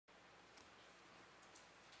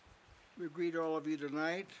We greet all of you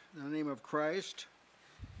tonight in the name of Christ.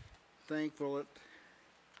 Thankful that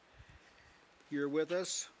you're with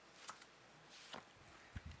us.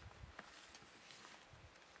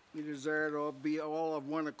 We desire to all be all of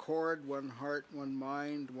one accord, one heart, one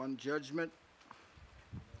mind, one judgment.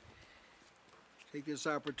 Take this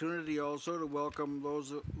opportunity also to welcome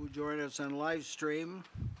those who join us on live stream.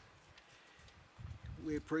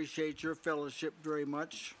 We appreciate your fellowship very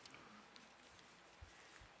much.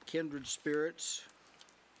 Kindred spirits.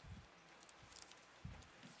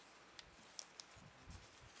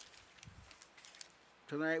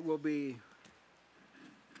 Tonight will be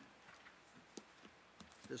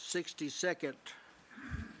the 62nd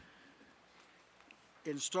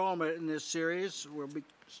installment in this series. We'll be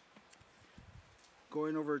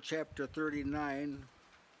going over chapter 39.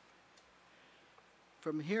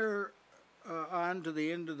 From here on to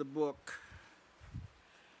the end of the book,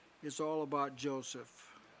 it's all about Joseph.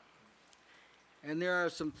 And there are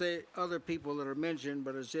some other people that are mentioned,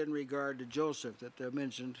 but it's in regard to Joseph that they're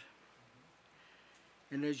mentioned.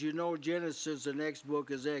 And as you know, Genesis, the next book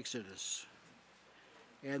is Exodus.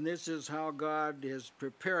 And this is how God is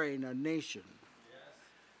preparing a nation.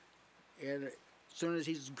 Yes. And as soon as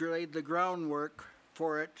he's laid the groundwork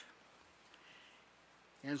for it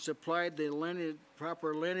and supplied the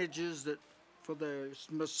proper lineages that for the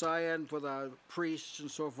Messiah and for the priests and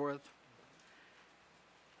so forth,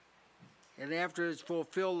 and after it's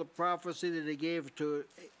fulfilled the prophecy that he gave to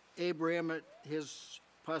Abraham, that his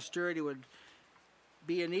posterity would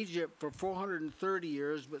be in Egypt for 430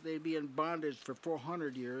 years, but they'd be in bondage for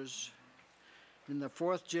 400 years. In the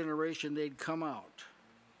fourth generation, they'd come out.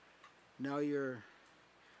 Now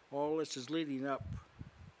all this is leading up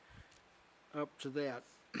to that.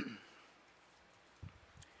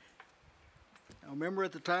 Now remember,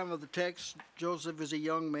 at the time of the text, Joseph is a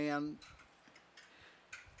young man,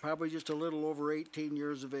 probably just a little over 18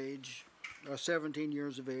 years of age, or 17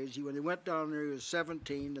 years of age. When he went down there, he was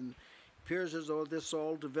 17, and it appears as though this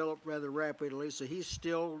all developed rather rapidly, so he's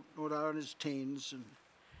still, no doubt, in his teens. And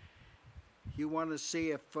you want to see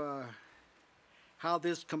if how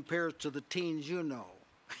this compares to the teens you know.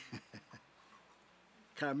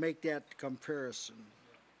 Kind of make that comparison.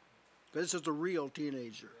 This is a real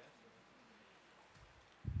teenager.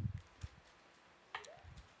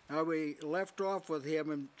 Now, we left off with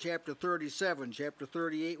him in chapter 37. Chapter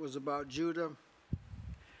 38 was about Judah.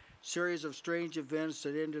 Series of strange events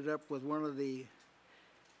that ended up with one of the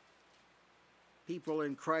people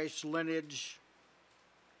in Christ's lineage,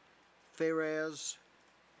 Pharez.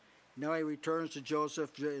 Now he returns to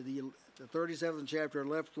Joseph. The 37th chapter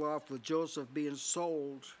left off with Joseph being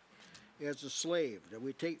sold as a slave. And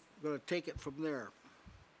we're going to take it from there.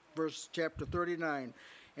 Chapter 39.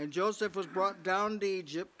 And Joseph was brought down to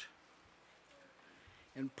Egypt,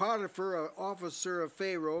 and Potiphar, an officer of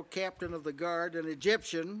Pharaoh, captain of the guard, an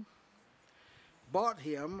Egyptian, bought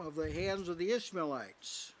him of the hands of the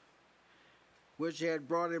Ishmaelites, which had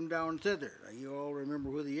brought him down thither. Now, you all remember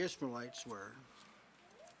who the Ishmaelites were.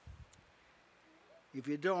 If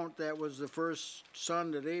you don't, that was the first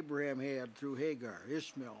son that Abraham had through Hagar,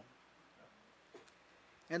 Ishmael.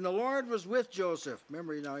 And the Lord was with Joseph.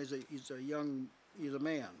 Remember, now he's a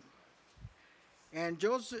man. And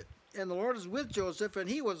the Lord is with Joseph, and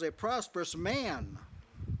he was a prosperous man.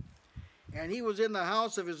 And he was in the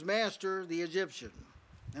house of his master, the Egyptian.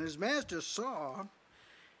 And his master saw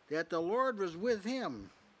that the Lord was with him,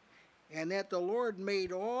 and that the Lord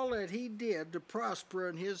made all that he did to prosper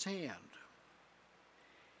in his hand.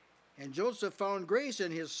 And Joseph found grace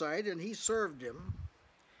in his sight, and he served him.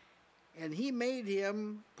 And he made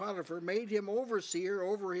him, Potiphar, made him overseer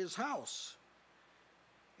over his house.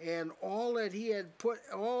 And all that he had,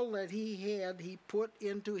 he put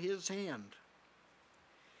into his hand.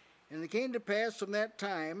 And it came to pass from that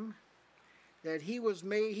time that he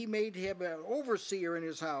made him an overseer in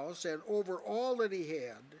his house, and over all that he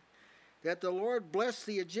had, that the Lord blessed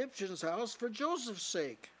the Egyptian's house for Joseph's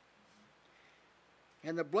sake.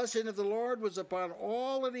 And the blessing of the Lord was upon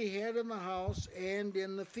all that he had in the house and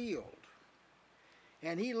in the field.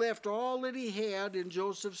 And he left all that he had in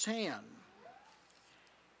Joseph's hand.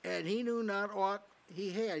 And he knew not aught he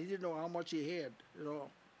had. He didn't know how much he had at all.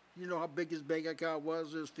 You know how big his bank account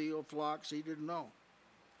was, his field, flocks, he didn't know.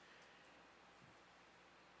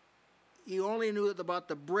 He only knew about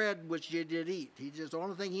the bread which he did eat. The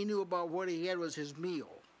only thing he knew about what he had was his meal.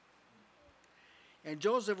 And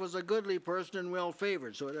Joseph was a goodly person and well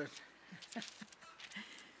favored. So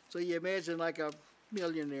you imagine like a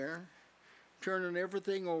millionaire turning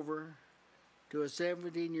everything over to a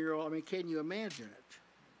 17-year-old. I mean, can you imagine it?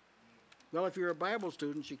 Well, if you're a Bible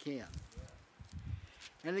student, you can.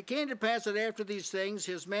 And it came to pass that after these things,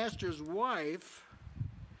 his master's wife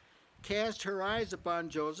cast her eyes upon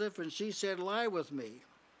Joseph, and she said, Lie with me.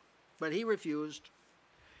 But he refused,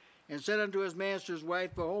 and said unto his master's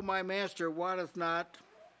wife, Behold, my master wotteth not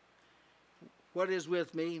what is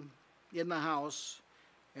with me in the house,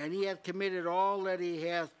 and he hath committed all that he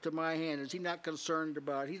hath to my hand. Is he not concerned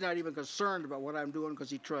about? He's not even concerned about what I'm doing because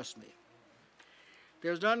he trusts me.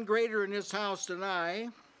 There's none greater in this house than I,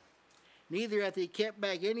 neither hath he kept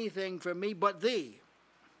back anything from me but thee,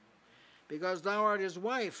 because thou art his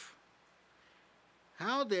wife.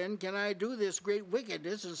 How then can I do this great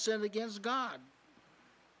wickedness and sin against God?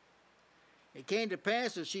 It came to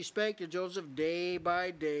pass as she spake to Joseph day by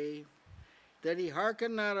day, that he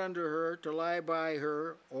hearkened not unto her to lie by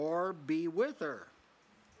her or be with her.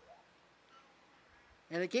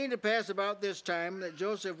 And it came to pass about this time that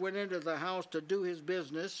Joseph went into the house to do his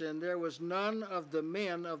business, and there was none of the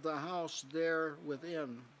men of the house there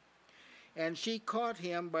within. And she caught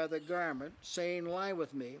him by the garment, saying, Lie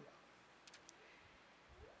with me.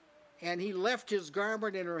 And he left his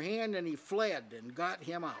garment in her hand, and he fled and got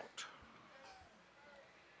him out.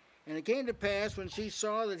 And it came to pass, when she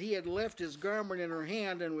saw that he had left his garment in her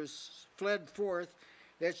hand and was fled forth,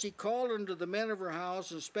 that she called unto the men of her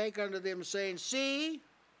house and spake unto them, saying, See,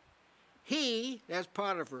 he, that's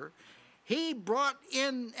Potiphar, he brought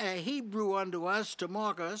in a Hebrew unto us to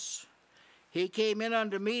mock us. He came in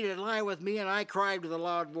unto me to lie with me, and I cried with a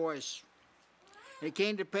loud voice. It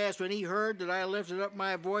came to pass, when he heard that I lifted up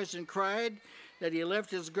my voice and cried, that he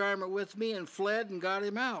left his garment with me and fled and got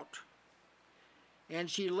him out. And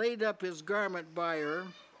she laid up his garment by her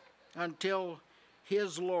until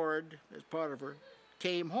his lord, as Potiphar,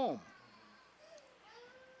 came home.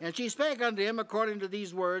 And she spake unto him according to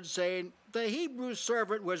these words, saying, The Hebrew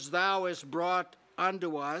servant which thou hast brought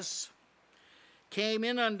unto us came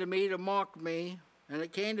in unto me to mock me. And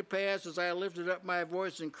it came to pass, as I lifted up my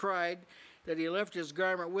voice and cried, that he left his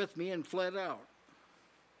garment with me and fled out.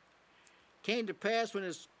 It came to pass, when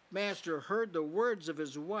his master heard the words of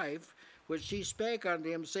his wife, which she spake unto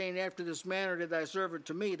him, saying, After this manner did thy servant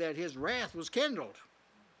to me, that his wrath was kindled.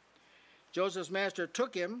 Joseph's master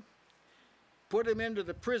took him, put him into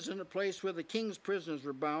the prison, a place where the king's prisoners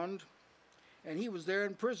were bound, and he was there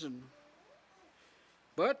in prison.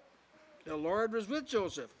 But the Lord was with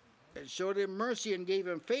Joseph, and showed him mercy, and gave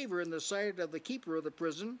him favor in the sight of the keeper of the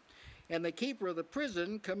prison. And the keeper of the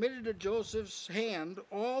prison committed to Joseph's hand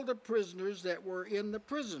all the prisoners that were in the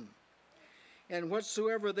prison. And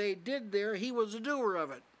whatsoever they did there, he was a doer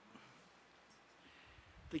of it.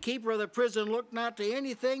 The keeper of the prison looked not to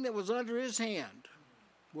anything that was under his hand.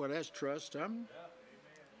 Boy, that's trust, huh?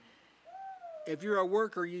 If you're a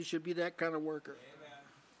worker, you should be that kind of worker. Amen.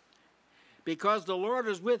 Because the Lord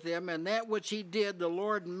is with him, and that which he did, the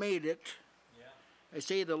Lord made it. Yeah. I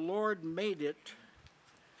say the Lord made it.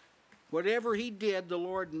 Whatever he did, the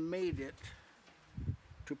Lord made it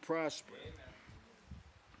to prosper. Amen.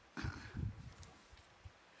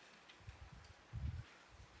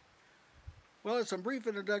 Well, there's some brief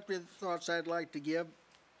introductory thoughts I'd like to give,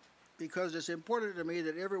 because it's important to me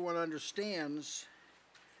that everyone understands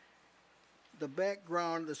the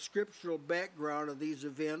background, the scriptural background of these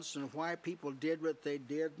events and why people did what they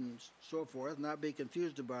did and so forth, not be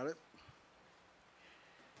confused about it.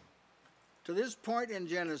 To this point in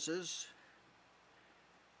Genesis,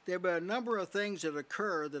 there have been a number of things that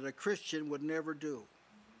occur that a Christian would never do,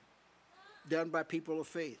 done by people of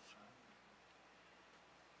faith.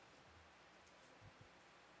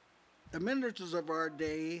 The ministers of our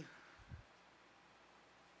day,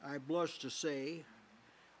 I blush to say,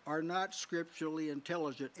 are not scripturally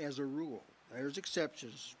intelligent as a rule. There's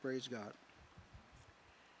exceptions, praise God.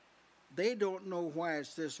 They don't know why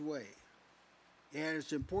it's this way. And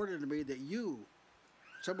it's important to me that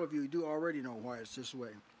some of you do already know why it's this way.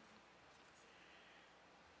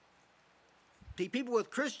 The people with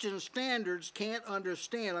Christian standards can't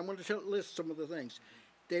understand. I'm going to list some of the things.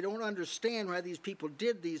 They don't understand why these people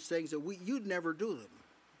did these things that you'd never do them.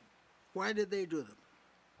 Why did they do them?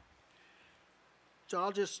 So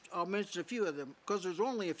I'll mention a few of them, because there's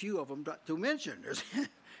only a few of them to mention.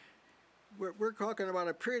 We're talking about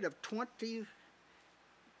a period of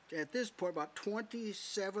at this point, about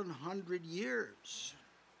 2,700 years.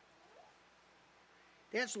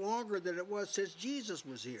 That's longer than it was since Jesus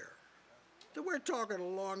was here. So we're talking a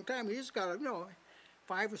long time. He's got,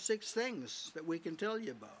 5 or 6 things that we can tell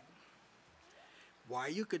you about. Why,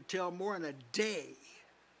 you could tell more in a day.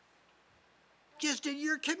 Just in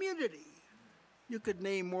your community, you could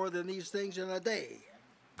name more than these things in a day.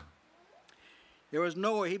 There was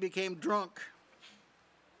Noah. He became drunk.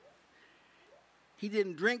 He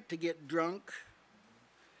didn't drink to get drunk.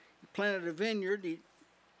 planted a vineyard,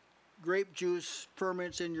 grape juice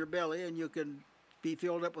ferments in your belly, and you can be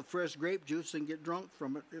filled up with fresh grape juice and get drunk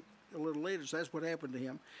from it a little later. So that's what happened to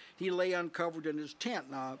him. He lay uncovered in his tent.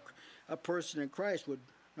 Now, a person in Christ would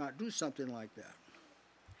not do something like that.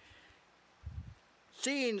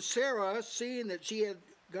 Seeing Sarah, seeing that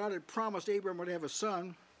God had promised Abraham would have a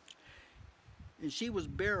son, and she was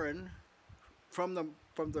barren from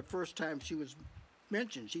the first time she was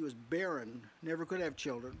mentioned. She was barren, never could have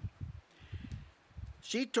children.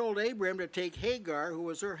 She told Abraham to take Hagar, who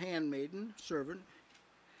was her handmaiden, servant,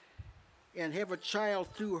 and have a child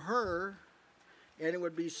through her, and it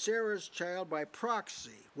would be Sarah's child by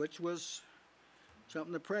proxy, which was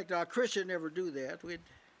something to practice. Now, a Christian never do that.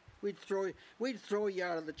 We'd throw you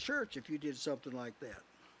out of the church if you did something like that.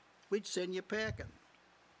 We'd send you packing.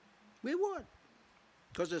 We would,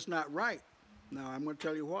 because it's not right. Now, I'm going to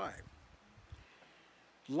tell you why.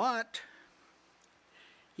 Lot,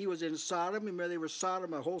 he was in Sodom. Remember, they were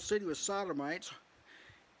Sodom. The whole city was Sodomites.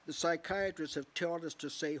 The psychiatrists have taught us to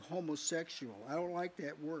say homosexual. I don't like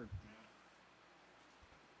that word.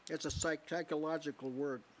 It's a psychological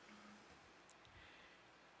word.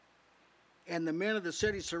 And the men of the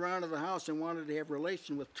city surrounded the house and wanted to have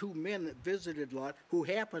relation with two men that visited Lot, who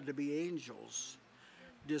happened to be angels,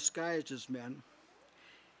 disguised as men.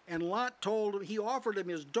 And Lot told him, he offered him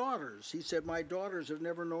his daughters. He said, my daughters have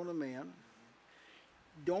never known a man.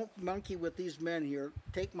 Don't monkey with these men here.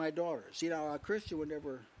 Take my daughters. See, now a Christian would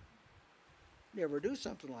never do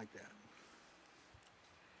something like that.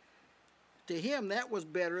 To him, that was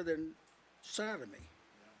better than sodomy.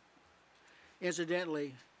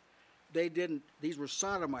 Incidentally, these were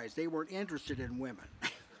sodomites. They weren't interested in women.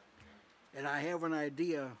 And I have an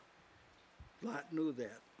idea Lot knew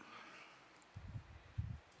that.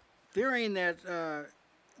 Fearing that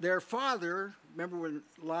their father, remember when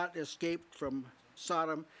Lot escaped from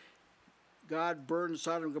Sodom, God burned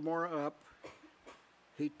Sodom and Gomorrah up.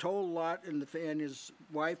 He told Lot and his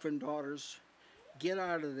wife and daughters, get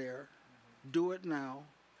out of there. Do it now.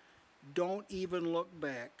 Don't even look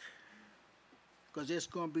back, because it's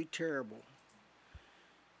going to be terrible.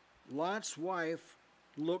 Lot's wife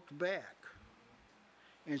looked back,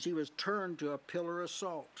 and she was turned to a pillar of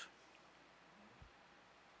salt.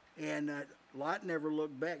 And Lot never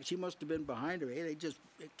looked back. She must have been behind her. They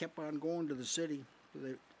kept on going to the city, to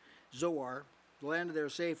the Zoar, landed there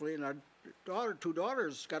safely, and our two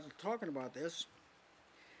daughters got to talking about this.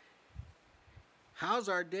 How's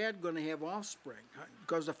our dad going to have offspring?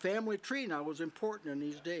 Because the family tree now was important in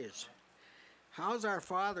these days. How's our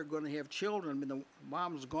father going to have children? I mean, the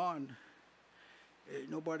mom's gone.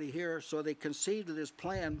 Nobody here. So they conceived of this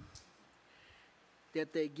plan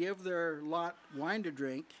that they give their Lot wine to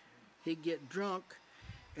drink. He'd get drunk,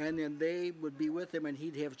 and then they would be with him, and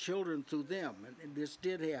he'd have children through them. And this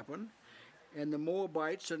did happen. And the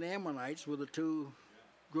Moabites and Ammonites were the two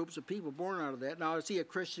groups of people born out of that. Now, see, a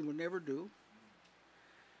Christian would never do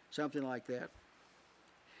something like that.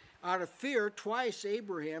 Out of fear, twice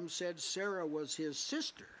Abraham said Sarah was his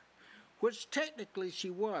sister, which technically she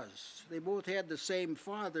was. They both had the same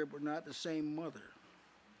father, but not the same mother.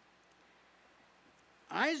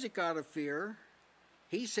 Isaac, out of fear,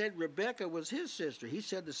 he said Rebekah was his sister. He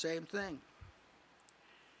said the same thing.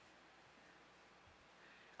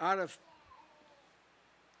 Out of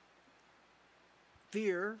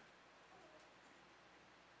fear,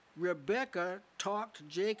 Rebekah talked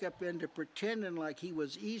Jacob into pretending like he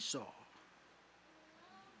was Esau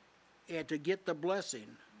and to get the blessing,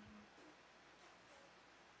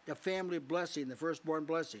 the family blessing, the firstborn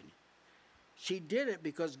blessing. She did it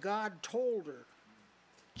because God told her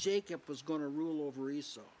Jacob was going to rule over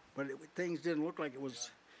Esau. But things didn't look like it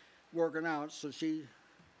was working out, so she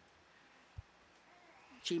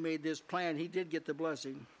made this plan. He did get the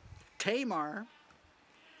blessing. Tamar,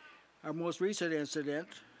 our most recent incident,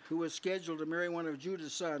 who was scheduled to marry one of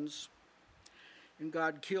Judah's sons, and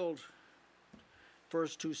God killed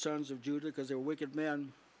first two sons of Judah because they were wicked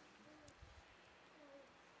men.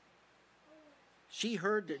 She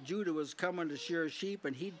heard that Judah was coming to shear sheep,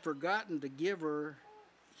 and he'd forgotten to give her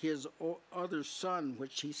his other son,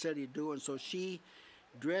 which he said he'd do, and so she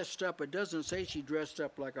dressed up. It doesn't say she dressed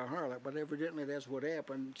up like a harlot, but evidently that's what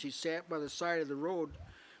happened. She sat by the side of the road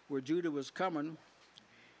where Judah was coming,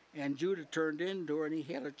 and Judah turned into her, and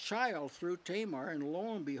he had a child through Tamar, and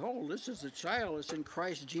lo and behold, this is the child that's in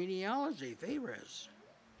Christ's genealogy, Pharez.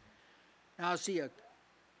 Now, see, a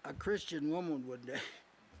Christian woman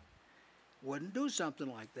wouldn't do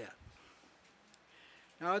something like that.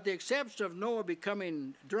 Now, with the exception of Noah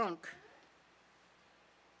becoming drunk,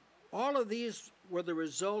 all of these were the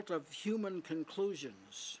result of human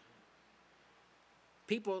conclusions.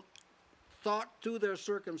 people thought through their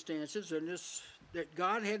circumstances, and that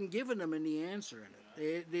God hadn't given them any answer in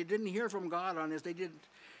it. They didn't hear from God on this. They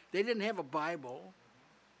didn't have a Bible.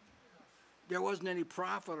 There wasn't any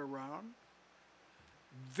prophet around.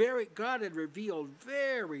 God had revealed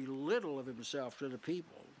very little of himself to the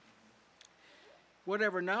people.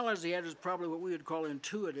 Whatever knowledge they had is probably what we would call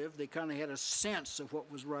intuitive. They kind of had a sense of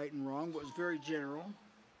what was right and wrong, but it was very general.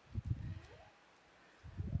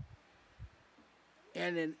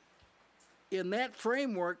 And in that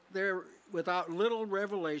framework, there, without little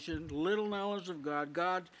revelation, little knowledge of God,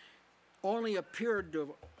 God only appeared to a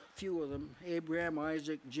few of them: Abraham,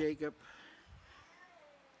 Isaac, Jacob,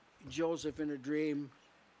 Joseph in a dream.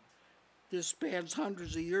 This spans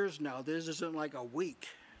hundreds of years now. This isn't like a week.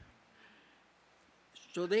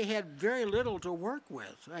 So they had very little to work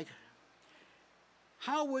with. Like,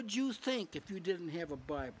 how would you think if you didn't have a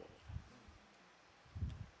Bible?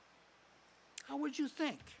 How would you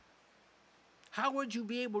think? How would you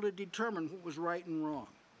be able to determine what was right and wrong?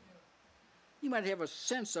 You might have a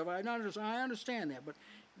sense of it. I understand that, but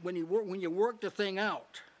when you work the thing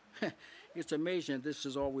out, it's amazing that this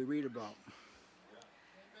is all we read about.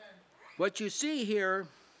 What you see here,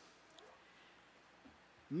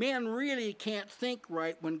 men really can't think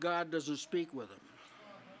right when God doesn't speak with them.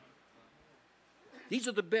 These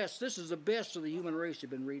are the best. This is the best of the human race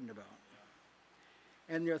you've been reading about.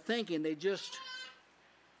 And they're thinking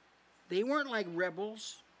they weren't like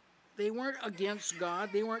rebels. They weren't against God.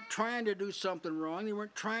 They weren't trying to do something wrong. They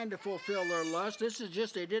weren't trying to fulfill their lust. This is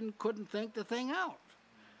just they couldn't think the thing out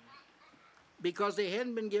because they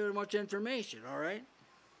hadn't been given much information, all right?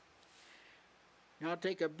 Now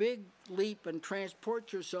take a big leap and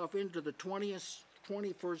transport yourself into the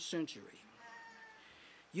 21st century.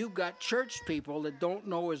 You've got church people that don't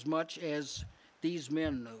know as much as these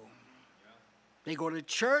men knew. They go to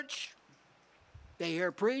church, they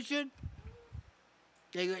hear preaching,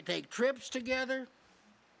 they take trips together,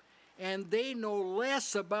 and they know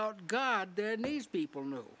less about God than these people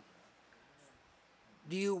knew.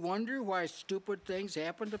 Do you wonder why stupid things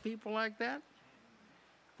happen to people like that?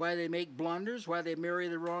 Why they make blunders, why they marry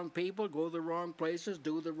the wrong people, go the wrong places,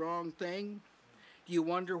 do the wrong thing? Do you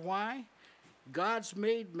wonder why? God's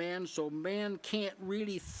made man so man can't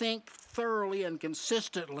really think thoroughly and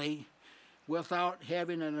consistently without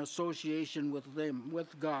having an association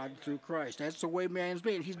with God through Christ. That's the way man's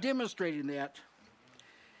made. He's demonstrating that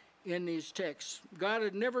in these texts. God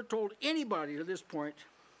had never told anybody to this point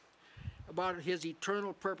about his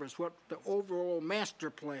eternal purpose, what the overall master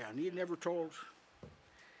plan. He never told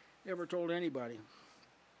anybody.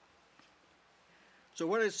 So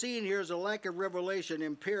what is seen here is a lack of revelation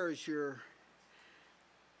impairs your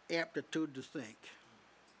aptitude to think.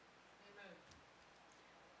 Amen.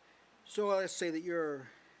 So let's say that you're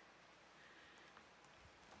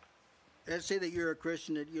a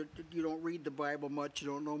Christian, that you don't read the Bible much, you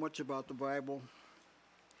don't know much about the Bible.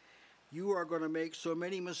 You are going to make so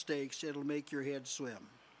many mistakes it'll make your head swim.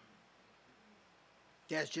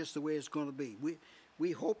 That's just the way it's going to be.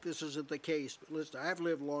 We hope this isn't the case, but listen, I've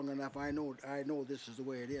lived long enough. I know this is the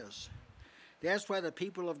way it is. That's why the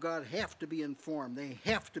people of God have to be informed. They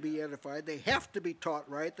have to be edified. They have to be taught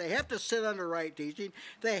right. They have to sit under right teaching.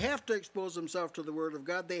 They have to expose themselves to the Word of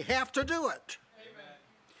God. They have to do it. Amen.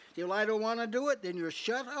 If I don't want to do it, then you're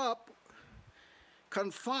shut up,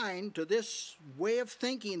 confined to this way of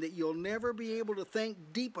thinking that you'll never be able to think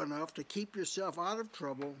deep enough to keep yourself out of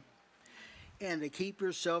trouble and to keep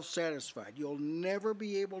yourself satisfied. You'll never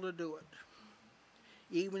be able to do it.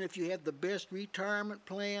 Even if you have the best retirement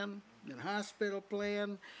plan and hospital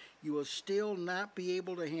plan, you will still not be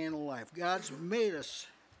able to handle life. God's made us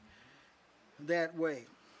that way.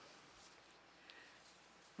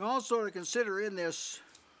 And also to consider in this,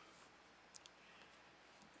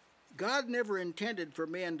 God never intended for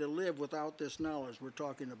man to live without this knowledge we're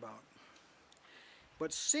talking about.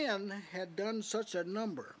 But sin had done such a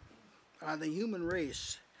number on the human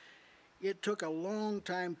race. It took a long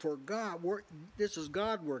time for God, this is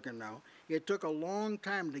God working now, it took a long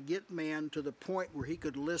time to get man to the point where he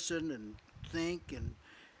could listen and think and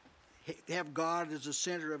have God as the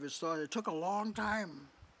center of his thought. It took a long time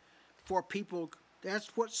for people.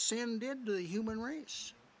 That's what sin did to the human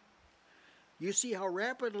race. You see how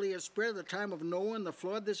rapidly it spread at the time of Noah and the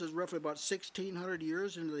flood. This is roughly about 1,600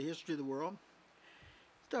 years into the history of the world.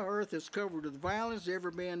 The earth is covered with violence.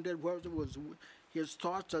 Every man did what was his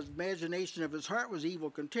thoughts, his imagination of his heart was evil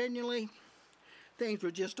continually. Things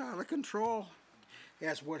were just out of control.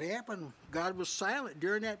 That's what happened. God was silent.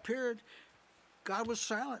 During that period, God was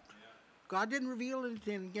silent. God didn't reveal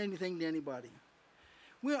anything to anybody.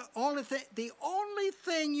 Well, the only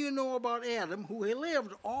thing you know about Adam, who he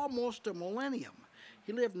lived almost a millennium.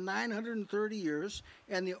 He lived 930 years,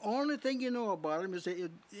 and the only thing you know about him is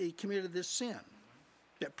that he committed this sin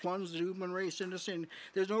that plunged the human race into sin.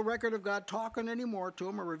 There's no record of God talking anymore to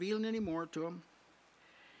him or revealing anymore to him.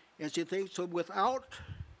 And so without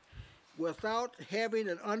having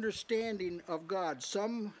an understanding of God,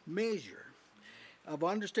 some measure of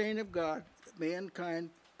understanding of God,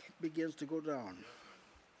 mankind begins to go down.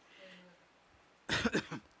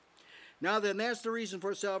 Now then, that's the reason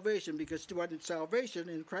for salvation, because what is salvation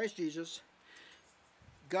in Christ Jesus,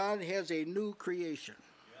 God has a new creation.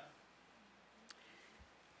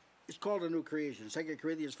 It's called a new creation, 2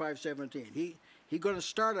 Corinthians 5:17. He's going to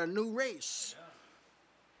start a new race.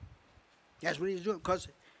 That's what he's doing, because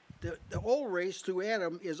the old race through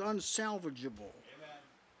Adam is unsalvageable. Amen.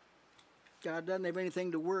 God doesn't have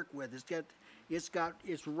anything to work with. It's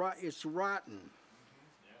rotten.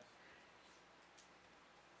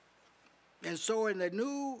 And so in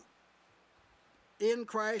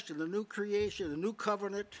Christ, in the new creation, the new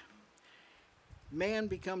covenant, man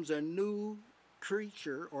becomes a new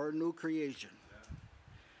creature or a new creation.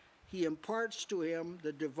 He imparts to him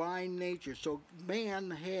the divine nature. So man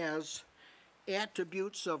has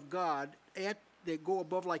attributes of God. They go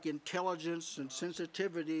above like intelligence and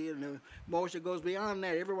sensitivity and emotion. It goes beyond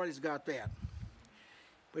that. Everybody's got that.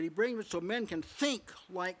 But he brings it so men can think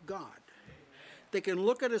like God. They can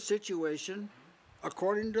look at a situation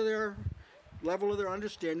according to their level of their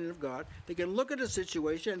understanding of God. They can look at a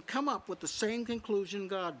situation and come up with the same conclusion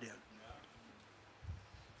God did.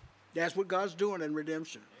 That's what God's doing in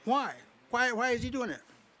redemption. Why? Why is he doing it?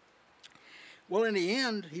 Well, in the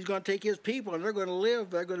end, he's going to take his people, and they're going to live.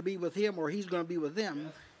 They're going to be with him, or he's going to be with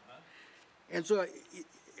them. And so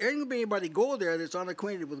there ain't going to be anybody go there that's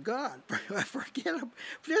unacquainted with God.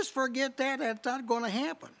 Just forget that. That's not going to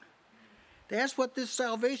happen. That's what this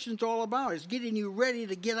salvation's all about. It's getting you ready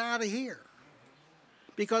to get out of here.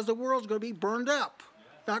 Because the world's going to be burned up.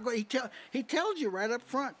 He tells you right up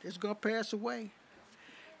front, it's going to pass away.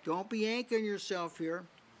 Don't be anchoring yourself here.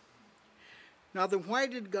 Now then, why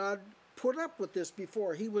did God put up with this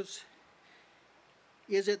before? Is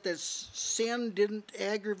it that sin didn't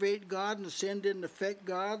aggravate God and sin didn't affect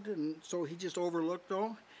God, and so he just overlooked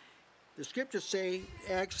all? The scriptures say,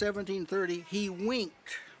 Acts 17:30, he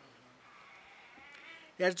winked.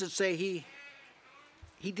 That is to say, he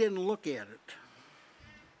didn't look at it.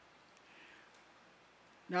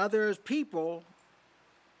 Now there's people,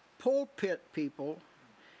 pulpit people,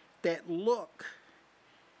 that look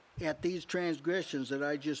at these transgressions that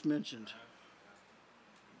I just mentioned.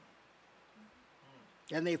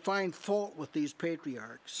 And they find fault with these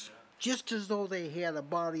patriarchs, just as though they had a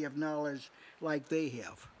body of knowledge like they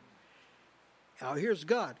have. Now here's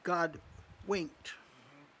God. God winked.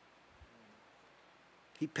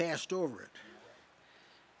 He passed over it.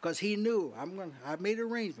 Because he knew, I made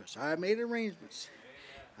arrangements.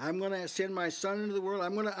 I'm going to send my son into the world.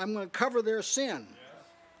 I'm going to cover their sin.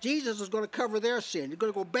 Jesus is going to cover their sin. He's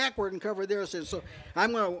going to go backward and cover their sin. So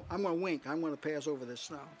I'm going to wink. I'm going to pass over this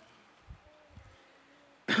now.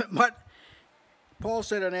 But Paul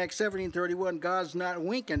said in Acts 17:31, God's not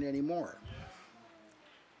winking anymore.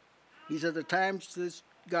 He said the times this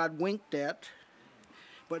God winked at,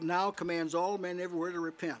 but now commands all men everywhere to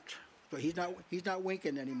repent. So he's not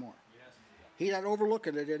winking anymore. He's not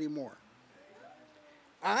overlooking it anymore.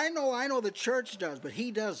 I know the church does, but he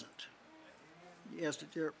doesn't. Yes,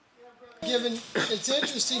 it's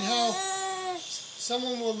interesting how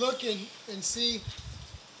someone will look and see,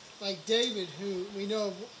 like David, who we know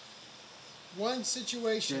of one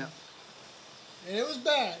situation, and it was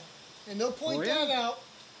bad, and they'll point that out,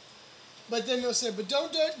 but then they'll say, but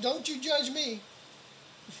don't you judge me.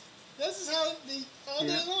 This is how all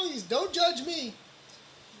day long is, don't judge me.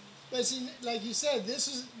 But see, like you said,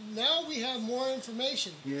 now we have more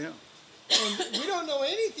information. Yeah. And we don't know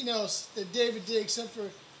anything else that David did except for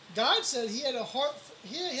God said he had a heart.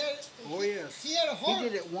 He had a heart. He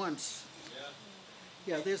did it once.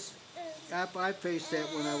 Yeah. I faced that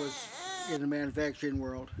when I was in the manufacturing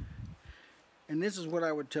world. And this is what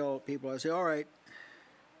I would tell people. I say, all right.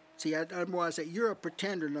 See, I say, you're a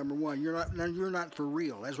pretender, number one. You're not for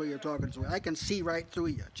real. That's what you're talking to. I can see right through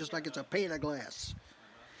you, just like it's a pane of glass.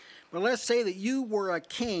 But let's say that you were a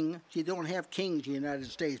king. You don't have kings in the United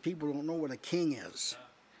States. People don't know what a king is.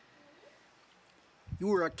 You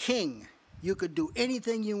were a king. You could do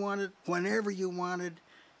anything you wanted, whenever you wanted.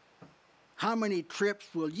 How many trips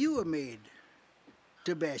will you have made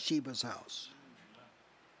to Bathsheba's house?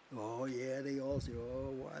 Oh, yeah, they all say,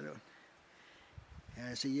 oh, why don't...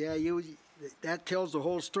 And I say, yeah, that tells the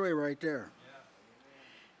whole story right there.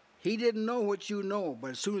 He didn't know what you know,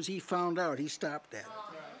 but as soon as he found out, he stopped that.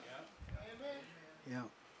 Yeah.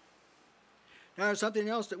 Now, something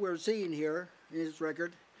else that we're seeing here in his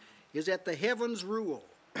record is that the heavens rule.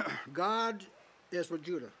 God, that's for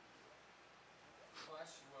Judah. Flesh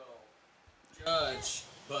will judge,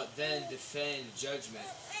 but then defend judgment.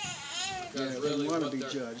 Because really want to be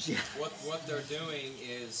judged. Yeah. What they're doing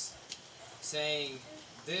is saying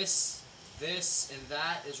this, and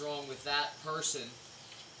that is wrong with that person,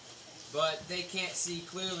 but they can't see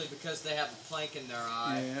clearly because they have a plank in their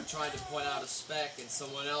eye, trying to point out a speck in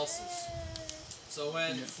someone else's. So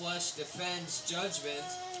when flesh defends judgment,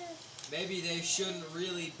 maybe they shouldn't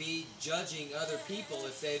really be judging other people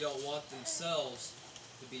if they don't want themselves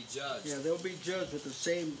to be judged. Yeah, they'll be judged with the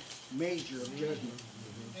same measure of judgment.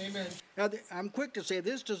 Amen. Now, I'm quick to say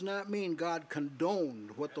this does not mean God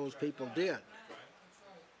condoned what those people did.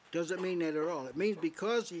 Doesn't mean that at all. It means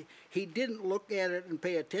because he didn't look at it and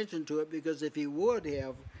pay attention to it, because if he would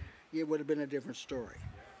have, it would have been a different story.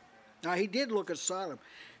 Now, he did look at Sodom.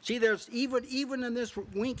 See, there's even in this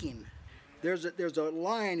winking, there's a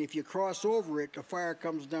line. If you cross over it, the fire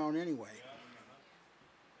comes down anyway.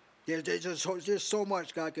 There's just so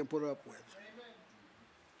much God can put up with.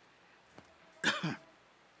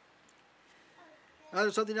 Now,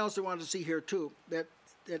 there's something else I wanted to see here too. That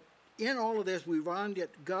in all of this, we find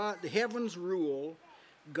that God, the heavens rule,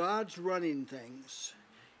 God's running things.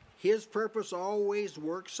 His purpose always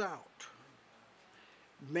works out.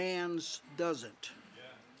 Man's doesn't.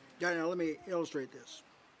 Now, let me illustrate this.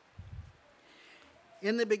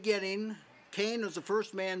 In the beginning, Cain was the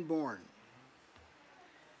first man born.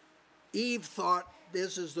 Eve thought,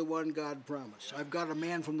 this is the one God promised. I've got a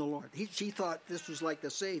man from the Lord. She thought this was like the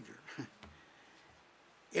Savior.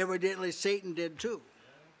 Evidently, Satan did too.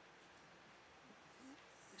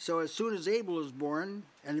 So as soon as Abel was born,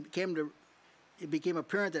 and it became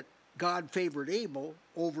apparent that God favored Abel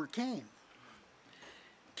over Cain.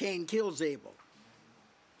 Cain kills Abel.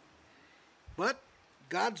 But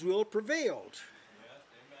God's will prevailed.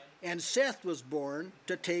 And Seth was born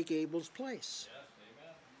to take Abel's place.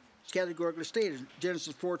 It's categorically stated in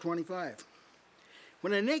Genesis 4:25.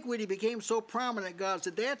 When iniquity became so prominent, God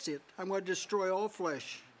said, that's it. I'm going to destroy all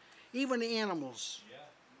flesh, even the animals.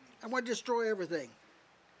 I'm going to destroy everything.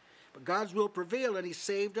 But God's will prevailed, and he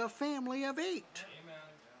saved a family of 8. Amen.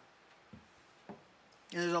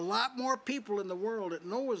 And there's a lot more people in the world at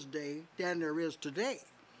Noah's day than there is today.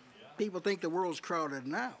 People think the world's crowded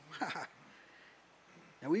now.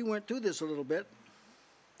 Now, we went through this a little bit.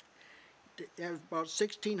 About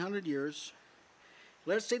 1,600 years.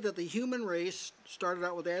 Let's say that the human race started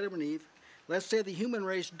out with Adam and Eve. Let's say the human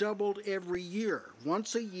race doubled every year.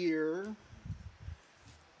 Once a year,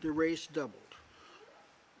 the race doubled.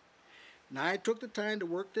 Now, I took the time to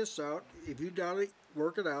work this out. If you doubt it,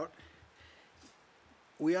 work it out.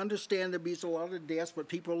 We understand there'll be a lot of deaths, but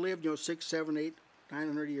people lived, 6, 7, 8,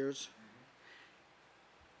 900 years.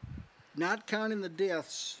 Not counting the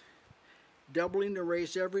deaths, doubling the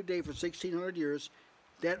race every day for 1,600 years,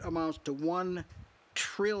 that amounts to 1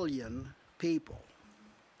 trillion people.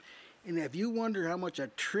 And if you wonder how much a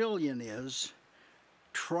trillion is,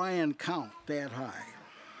 try and count that high.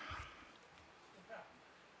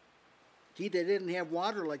 Gee, they didn't have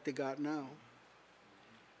water like they got now.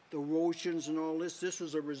 The oceans and all this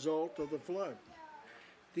was a result of the flood.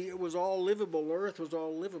 It was all livable. The earth was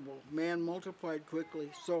all livable. Man multiplied quickly.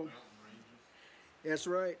 So, that's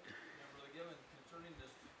right. Concerning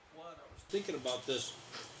this flood, I was thinking about this.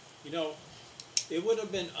 It would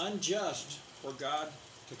have been unjust for God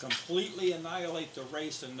to completely annihilate the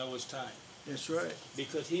race in Noah's time. That's right.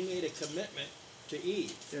 Because he made a commitment to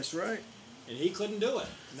Eve. That's right. And he couldn't do it.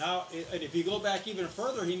 Now, and if you go back even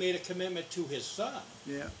further, he made a commitment to his son.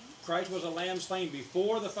 Yeah. Christ was a lamb slain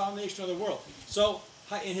before the foundation of the world. So,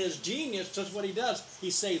 in his genius, that's what he does. He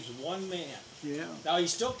saves one man. Yeah. Now, he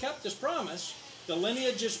still kept his promise. The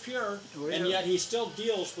lineage is pure, and yet he still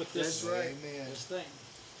deals with this, That's right. this thing.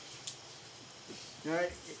 All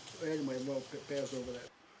right. Anyway, we'll pass over that.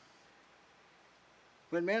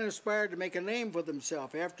 When man aspired to make a name for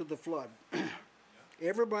themselves after the flood,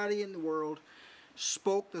 everybody in the world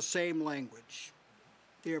spoke the same language.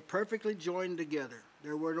 They are perfectly joined together.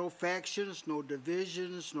 There were no factions, no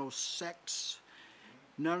divisions, no sects.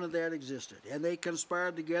 None of that existed. And they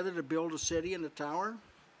conspired together to build a city and a tower.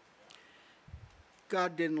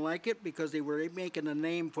 God didn't like it because they were making a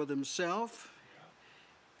name for themselves.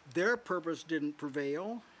 Their purpose didn't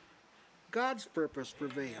prevail. God's purpose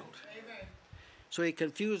prevailed. Amen. So he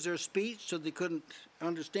confused their speech so they couldn't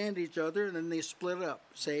understand each other, and then they split up.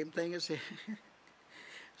 Same thing has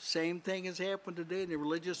happened today in the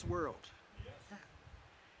religious world.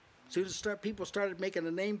 Soon as people started making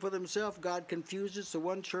a name for themselves, God confuses. So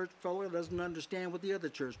one church fellow doesn't understand what the other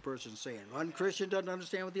church person's saying. One Christian doesn't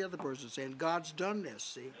understand what the other person's saying. God's done this,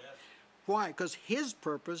 see? Why? Because his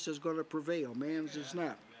purpose is going to prevail. Man's is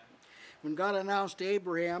not. When God announced to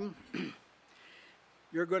Abraham,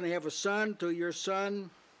 you're going to have a son. To your son,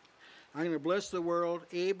 I'm going to bless the world.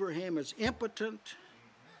 Abraham is impotent,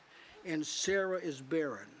 and Sarah is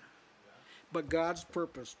barren. But God's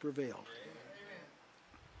purpose prevailed.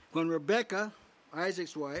 When Rebekah,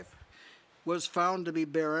 Isaac's wife, was found to be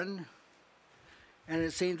barren, and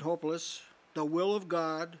it seemed hopeless, the will of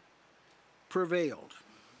God prevailed.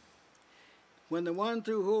 When the one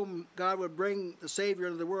through whom God would bring the Savior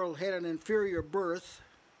into the world had an inferior birth,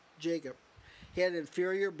 Jacob had an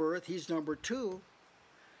inferior birth, he's number 2,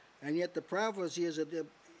 and yet the prophecy is that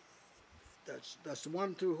that's the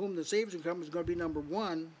one through whom the Savior comes is going to be number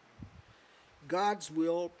 1. God's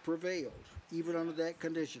will prevailed, even under that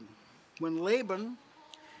condition. When Laban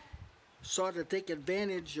sought to take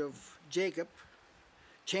advantage of Jacob,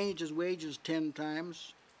 changed his wages 10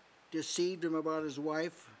 times, deceived him about his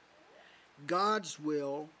wife, God's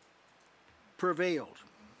will prevailed.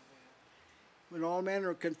 When all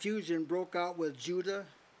manner of confusion broke out with Judah,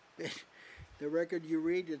 the record you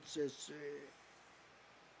read, it's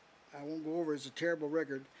I won't go over, it's a terrible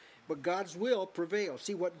record, but God's will prevailed.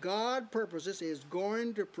 See, what God purposes is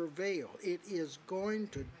going to prevail. It is going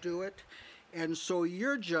to do it. And so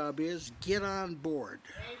your job is get on board.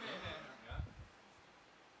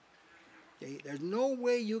 Okay, there's no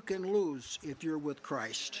way you can lose if you're with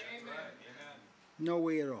Christ. No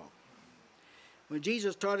way at all. When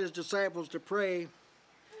Jesus taught his disciples to pray,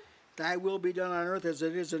 thy will be done on earth as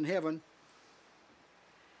it is in heaven,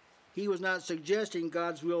 he was not suggesting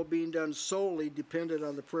God's will being done solely dependent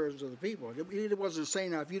on the prayers of the people. He wasn't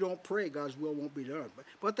saying, now, if you don't pray, God's will won't be done.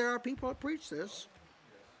 But there are people that preach this.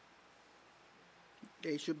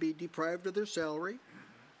 They should be deprived of their salary.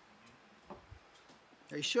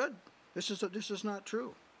 They should. This is not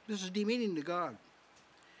true. This is demeaning to God.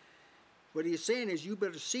 What he's saying is, you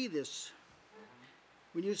better see this.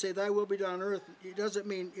 When you say, thy will be done on earth, it doesn't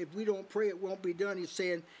mean if we don't pray it won't be done. He's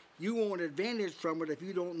saying, you won't advantage from it if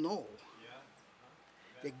you don't know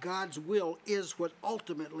that God's will is what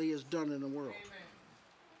ultimately is done in the world.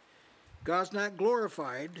 God's not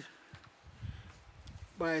glorified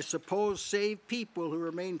by supposed saved people who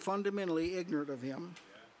remain fundamentally ignorant of him.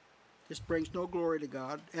 This brings no glory to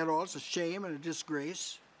God at all. It's a shame and a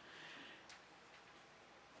disgrace.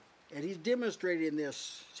 And he's demonstrating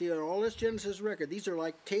this. See, on all this Genesis record, these are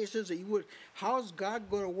like cases that you would, how's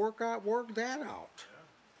God going to work that out?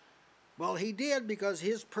 Well, he did, because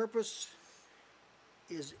his purpose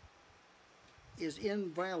is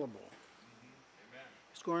inviolable.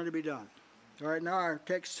 It's going to be done. All right, now our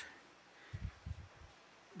text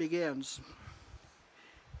begins.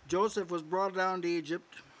 Joseph was brought down to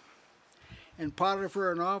Egypt, and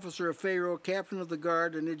Potiphar, an officer of Pharaoh, captain of the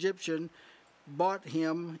guard, an Egyptian, bought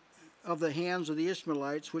him of the hands of the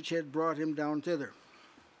Ishmaelites, which had brought him down thither.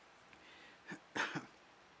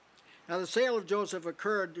 Now the sale of Joseph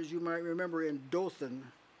occurred, as you might remember, in Dothan.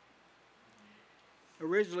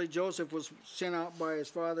 Originally, Joseph was sent out by his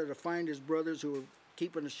father to find his brothers who were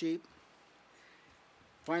keeping the sheep,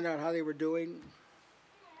 find out how they were doing.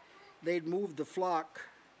 They'd moved the flock.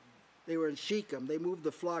 They were in Shechem. They moved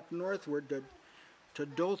the flock northward to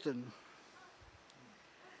Dothan.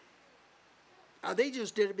 They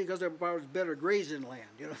just did it because there was better grazing land.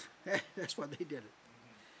 You know, that's why they did it.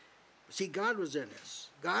 See, God was in this.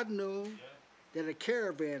 God knew that a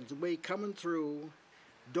caravan was way coming through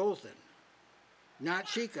Dothan, not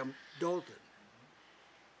Shechem, Dothan.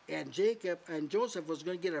 And Joseph was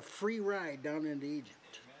going to get a free ride down into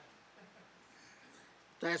Egypt.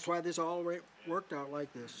 That's why this all worked out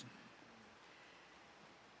like this.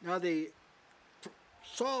 Now,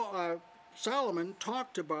 Solomon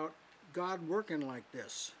talked about God working like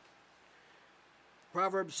this.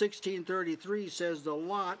 Proverbs 16:33 says, the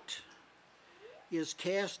lot is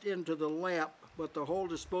cast into the lap, but the whole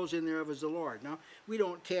disposing thereof is the Lord. Now, we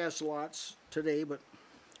don't cast lots today, but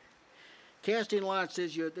casting lots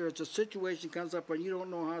is there's a situation comes up and you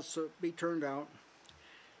don't know how it's to be turned out.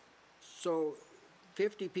 So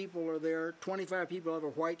 50 people are there, 25 people have a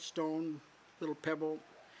white stone, little pebble,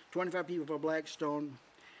 25 people have a black stone,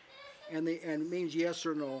 and it means yes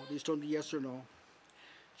or no. These stones yes or no.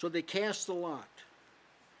 So they cast the lot.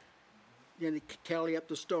 Then they tally up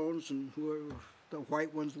the stones, and whoever the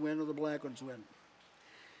white ones win or the black ones win.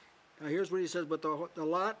 Now here's what he says, but the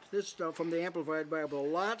lot, this stuff from the Amplified Bible, the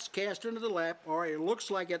lot's cast into the lap. All right, it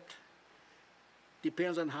looks like it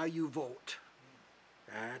depends on how you vote.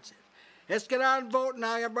 That's it. Let's get out and vote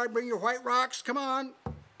now. Everybody bring your white rocks. Come on.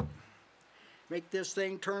 Make this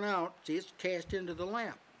thing turn out. See, it's cast into the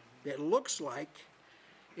lamp. It looks like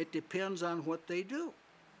it depends on what they do.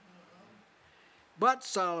 But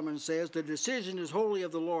Solomon says the decision is wholly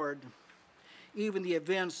of the Lord. Even the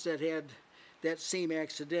events that seem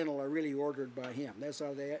accidental are really ordered by him. That's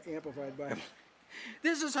how the Amplified Bible.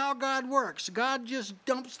 This is how God works. God just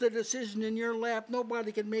dumps the decision in your lap.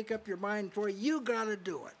 Nobody can make up your mind for you. You got to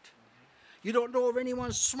do it. You don't know if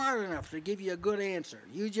anyone's smart enough to give you a good answer.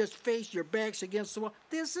 You just face your backs against the wall.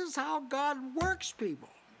 This is how God works, people.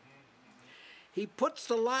 He puts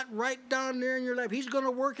the lot right down there in your lap. He's going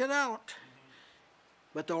to work it out.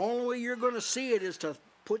 But the only way you're going to see it is to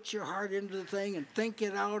put your heart into the thing and think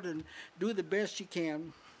it out and do the best you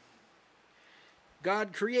can.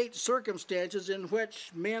 God creates circumstances in which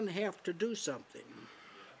men have to do something.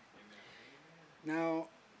 Now,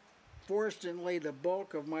 fortunately, the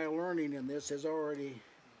bulk of my learning in this has already,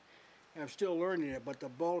 I'm still learning it, but the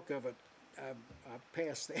bulk of it, I've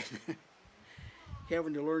passed that.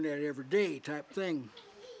 Having to learn that every day type thing.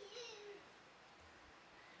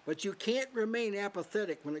 But you can't remain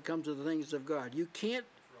apathetic when it comes to the things of God. You can't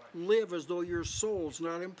live as though your soul's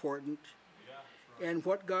not important, and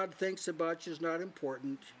what God thinks about you is not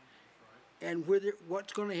important, and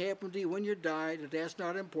what's going to happen to you when you die, that's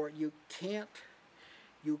not important. You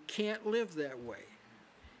can't live that way.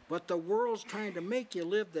 But the world's trying to make you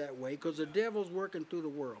live that way because the devil's working through the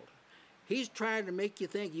world. He's trying to make you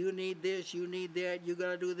think you need this, you need that, you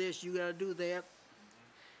got to do this, you got to do that.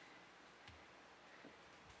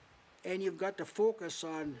 And you've got to focus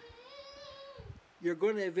on, you're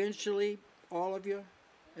going to eventually, all of you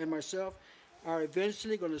and myself, are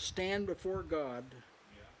eventually going to stand before God.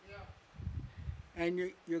 And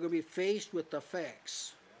you're going to be faced with the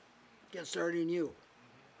facts concerning you.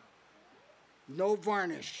 No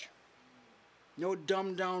varnish. No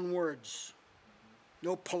dumbed down words.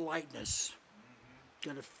 No politeness.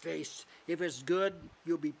 Going to face, if it's good,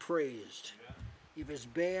 you'll be praised. If it's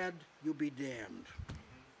bad, you'll be damned.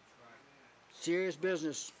 Serious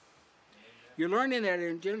business. You're learning that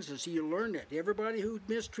in Genesis. You learn that. Everybody who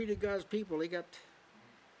mistreated God's people,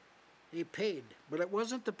 they paid. But it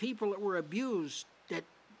wasn't the people that were abused that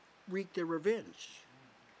wreaked their revenge.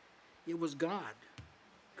 It was God.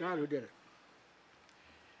 God who did it.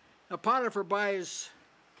 Now Potiphar buys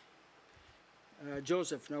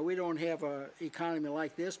Joseph. Now we don't have an economy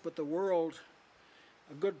like this, but the world,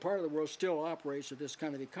 a good part of the world still operates with this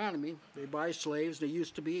kind of economy. They buy slaves. They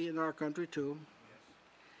used to be in our country too.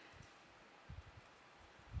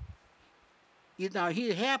 Now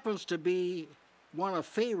he happens to be one of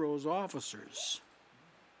Pharaoh's officers.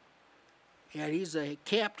 And he's a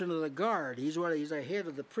captain of the guard. He's a head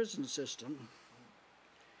of the prison system.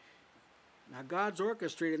 Now God's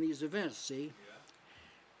orchestrating these events, see?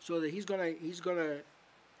 So that he's gonna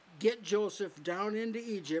get Joseph down into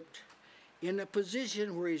Egypt in a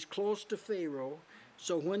position where he's close to Pharaoh,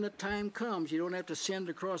 so when the time comes, you don't have to send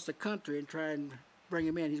across the country and try and bring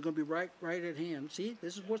him in. He's going to be right at hand. See,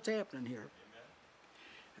 this is what's happening here.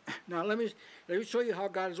 Now let me show you how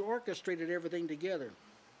God has orchestrated everything together.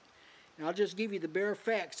 And I'll just give you the bare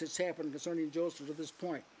facts that's happened concerning Joseph to this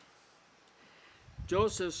point.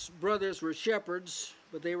 Joseph's brothers were shepherds,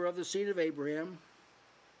 but they were of the seed of Abraham.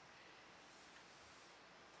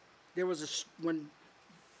 There was when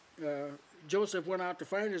Joseph went out to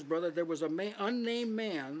find his brother, there was an unnamed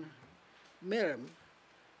man met him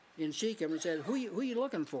in Shechem and said, who are you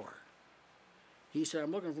looking for? He said,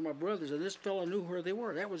 I'm looking for my brothers, and this fellow knew where they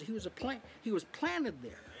were. He was planted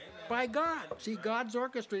there by God. See, God's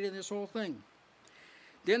orchestrating this whole thing.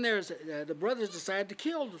 Then there's the brothers decide to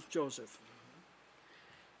kill Joseph.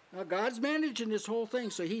 Now God's managing this whole thing.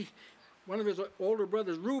 So one of his older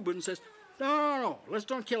brothers, Reuben, says, no, let's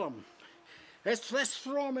don't kill him. Let's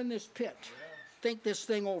throw him in this pit. Think this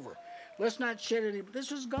thing over. Let's not shed any.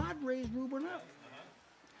 This is God raised Reuben up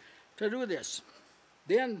to do this.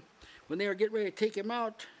 Then, when they were getting ready to take him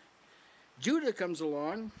out, Judah comes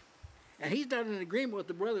along, and he's not in agreement with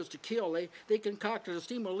the brothers to kill. They concocted a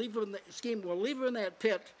scheme. We'll leave him in that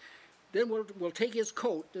pit. Then we'll take his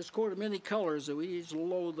coat, this coat of many colors, that we just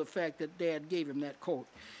loathe the fact that Dad gave him that coat.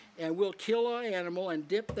 And we'll kill an animal and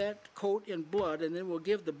dip that coat in blood, and then we'll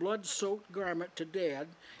give the blood-soaked garment to Dad,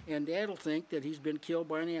 and Dad will think that he's been killed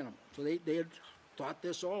by an animal. So they had thought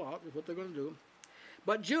this all out, is what they're going to do.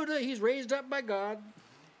 But Judah, he's raised up by God.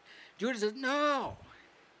 Judah says, no.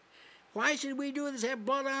 Why should we do this, have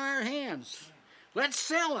blood on our hands? Let's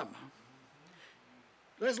sell him.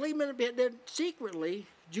 Let's leave him in a bit. Then secretly,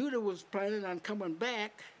 Judah was planning on coming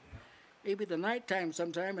back, maybe the nighttime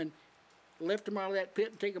sometime, and lift him out of that pit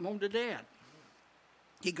and take him home to Dad.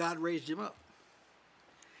 God raised him up.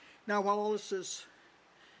 Now, while all this is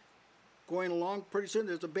going along, pretty soon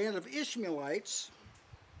there's a band of Ishmaelites,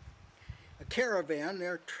 a caravan.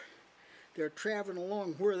 They're traveling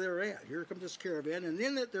along where they're at. Here comes this caravan, and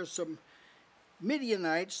in it there's some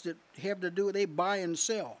Midianites that have to do, they buy and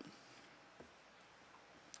sell.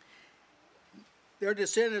 They're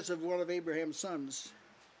descendants of one of Abraham's sons.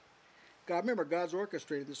 God, remember, God's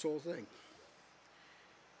orchestrated this whole thing.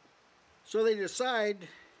 So they decide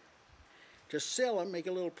to sell them, make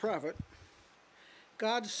a little profit.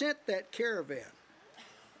 God sent that caravan.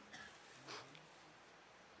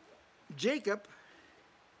 Jacob,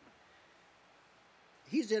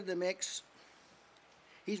 he's in the mix.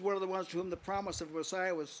 He's one of the ones to whom the promise of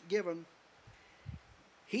Messiah was given.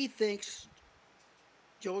 He thinks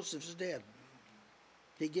Joseph's dead.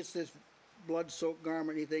 He gets this blood-soaked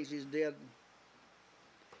garment. He thinks he's dead.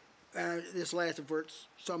 This lasted for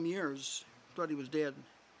some years. Thought he was dead.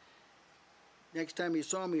 Next time he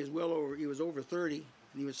saw me, he was over 30, and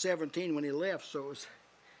he was 17 when he left. So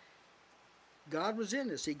God was in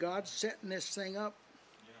this. God's setting this thing up,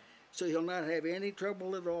 so he'll not have any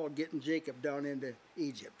trouble at all getting Jacob down into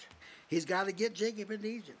Egypt. He's got to get Jacob into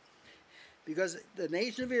Egypt, because the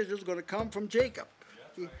nation of Israel is going to come from Jacob.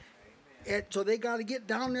 And so they got to get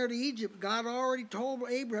down there to Egypt. God already told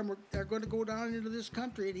Abraham they're going to go down into this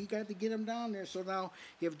country, and he got to get them down there. So now,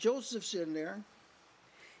 if Joseph's in there,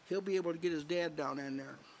 he'll be able to get his dad down in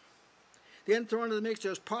there. Then thrown into the mix,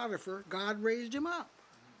 there's Potiphar. God raised him up.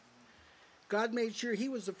 God made sure he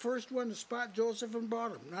was the first one to spot Joseph and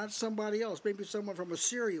brought him, not somebody else. Maybe someone from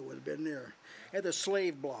Assyria would have been there at the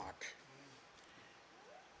slave block.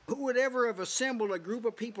 Who would ever have assembled a group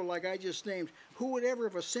of people like I just named? Who would ever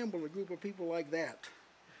have assembled a group of people like that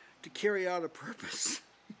to carry out a purpose?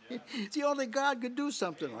 Yeah. See, only God could do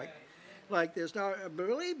something like this. Now,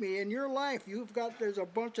 believe me, in your life, there's a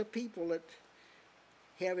bunch of people that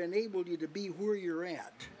have enabled you to be where you're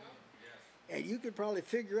at. And you could probably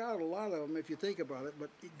figure out a lot of them if you think about it, but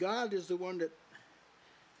God is the one that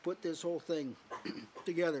put this whole thing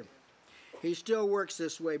together. He still works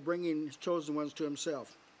this way, bringing his chosen ones to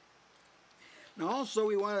himself. Now also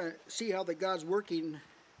we want to see how God's working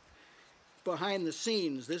behind the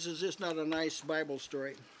scenes. This is just not a nice Bible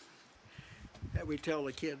story that we tell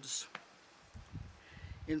the kids.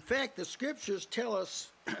 In fact, the scriptures tell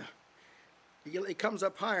us, it comes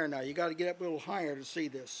up higher now. You got to get up a little higher to see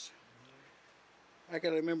this. I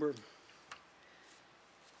can remember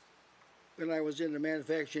when I was in the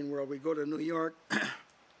manufacturing world, we'd go to New York.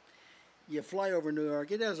 You fly over New York,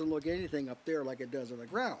 it doesn't look anything up there like it does on the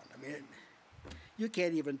ground. I mean, you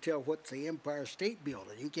can't even tell what's the Empire State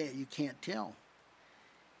Building. You can't tell.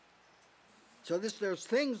 So there's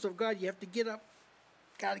things of God you have to get up,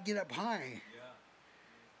 got to get up high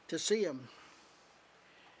to see them.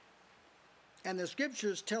 And the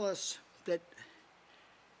scriptures tell us that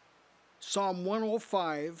Psalm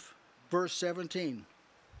 105, verse 17.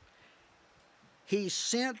 He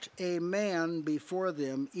sent a man before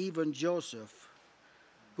them, even Joseph,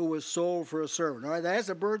 who was sold for a servant. All right, that's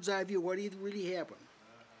a bird's eye view. What really happened?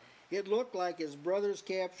 It looked like his brothers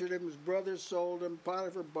captured him, his brothers sold him,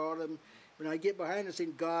 Potiphar bought him. When I get behind the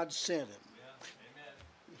scene, God sent him.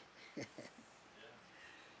 Yeah. Amen.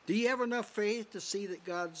 Do you have enough faith to see that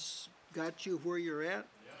God's got you where you're at?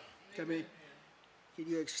 Yeah. I mean, can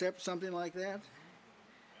you accept something like that?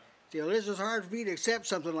 See, well, this is hard for me to accept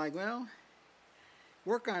something like, well,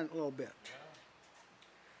 work on it a little bit.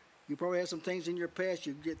 You probably have some things in your past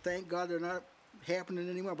thank God they're not happening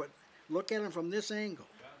anymore, but look at them from this angle.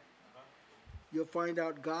 You'll find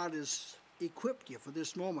out God has equipped you for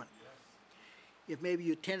this moment. If maybe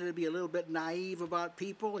you tended to be a little bit naive about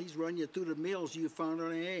people, he's run you through the mills. You found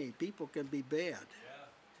out, hey, people can be bad.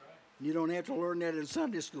 You don't have to learn that in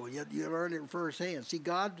Sunday school. You learn it firsthand. See,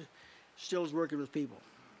 God still is working with people.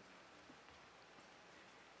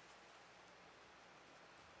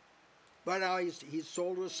 But now he's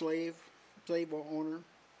sold to a slave owner.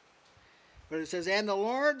 But it says, and the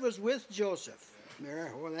Lord was with Joseph.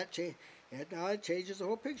 Well, that changes the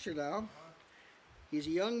whole picture now. He's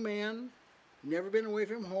a young man, never been away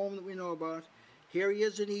from home that we know about. Here he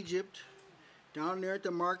is in Egypt, down there at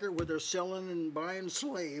the market where they're selling and buying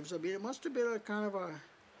slaves. I mean, it must have been a kind of a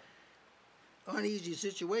uneasy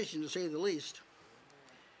situation, to say the least.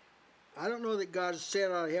 I don't know that God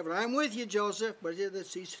said out of heaven, I'm with you, Joseph, but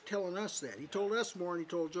he's telling us that. He told us more than he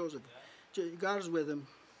told Joseph. God is with him.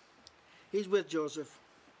 He's with Joseph.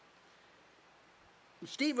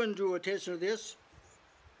 Stephen drew attention to this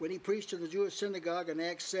when he preached in the Jewish synagogue in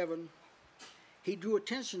Acts 7. He drew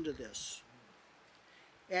attention to this.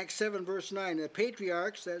 Acts 7, verse 9. The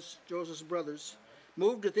patriarchs, that's Joseph's brothers,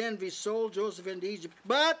 moved with envy, sold Joseph into Egypt,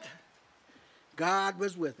 but God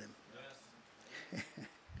was with him. Yes.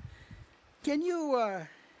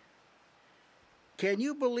 Can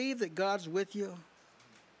you believe that God's with you?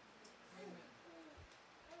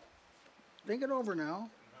 Think it over now.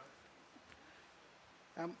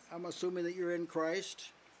 I'm assuming that you're in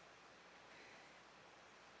Christ.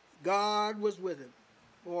 God was with him.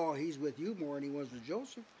 Oh, he's with you more than he was with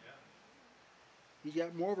Joseph. Yeah. He's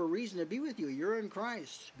got more of a reason to be with you. You're in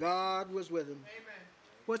Christ. God was with him. Amen.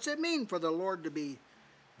 What's it mean for the Lord to be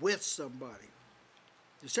with somebody?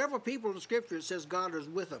 There's several people in Scripture that says God is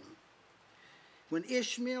with them. When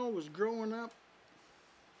Ishmael was growing up,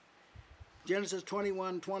 Genesis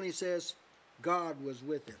 21:20 says, God was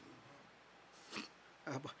with him.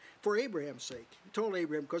 For Abraham's sake. He told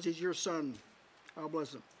Abraham, because he's your son, I'll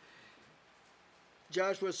bless him.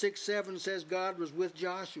 Joshua 6:7 says God was with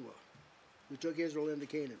Joshua, who took Israel into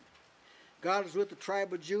Canaan. God is with the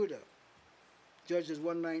tribe of Judah, Judges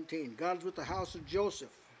 1:19. God is with the house of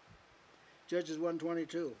Joseph, Judges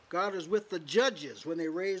 1:22. God is with the judges. When they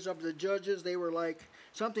raised up the judges, they were like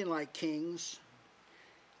something like kings.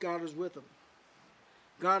 God is with them.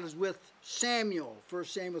 God is with Samuel, 1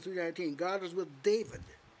 Samuel 3:19. God is with David,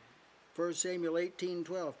 1 Samuel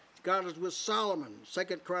 18:12. God is with Solomon,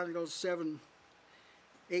 2 Chronicles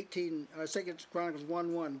 7:18. 2 Chronicles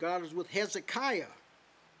 1:1. God is with Hezekiah,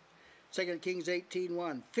 2 Kings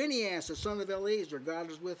 18:1. Phinehas, the son of Eleazar,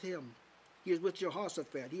 God is with him. He is with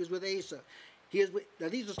Jehoshaphat. He is with Asa. He is with, now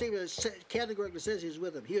these are statements that categorically says he is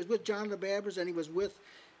with him. He is with John the Baptist, and he was with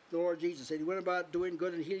the Lord Jesus. And he went about doing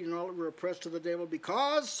good and healing all that were oppressed of the devil,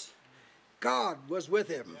 because God was with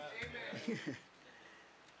him. Yeah.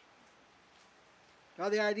 Now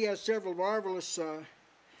the idea has several marvelous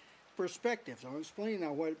perspectives. I'll explain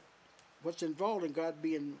now what's involved in God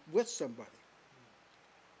being with somebody.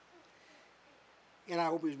 And I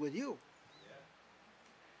hope he's with you. Yeah.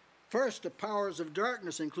 First, the powers of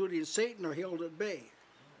darkness, including Satan, are held at bay.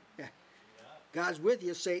 Yeah. God's with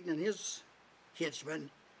you. Satan and his henchmen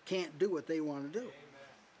can't do what they want to do. Amen.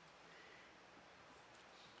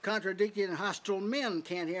 Contradicting and hostile men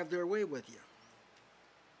can't have their way with you.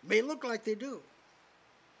 May look like they do.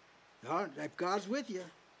 No, if God's with you,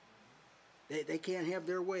 they can't have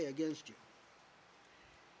their way against you.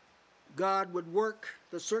 God would work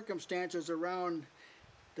the circumstances around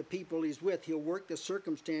the people he's with. He'll work the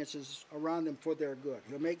circumstances around them for their good.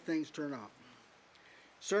 He'll make things turn out.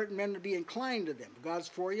 Certain men will be inclined to them. If God's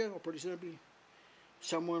for you, pretty soon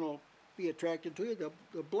someone will be attracted to you.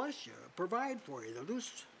 They'll bless you, provide for you. They'll do.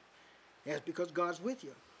 That's because God's with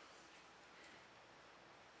you.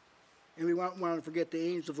 And we won't want to forget the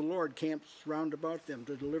angels of the Lord camps round about them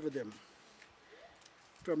to deliver them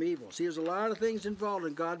from evil. See, there's a lot of things involved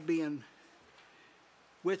in God being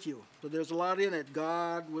with you. But there's a lot in it.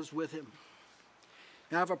 God was with him.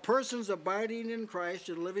 Now, if a person's abiding in Christ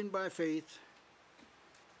and living by faith,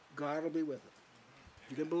 God will be with him.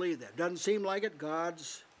 You can believe that. Doesn't seem like it.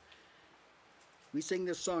 We sing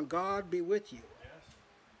this song, God be with you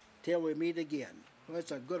till we meet again. Well,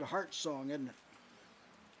 that's a good heart song, isn't it?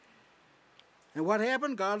 And what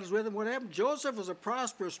happened? God was with him. What happened? Joseph was a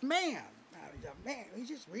prosperous man. Now, he's a man. He's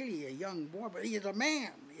just really a young boy, but he is a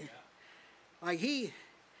man. Yeah. Like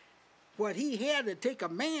what he had to take a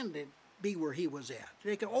man to be where he was at.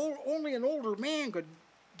 Only an older man could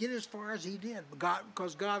get as far as he did,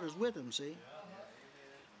 because God is with him, see?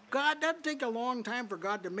 God doesn't take a long time for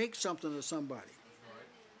God to make something of somebody.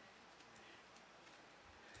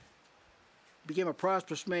 Became a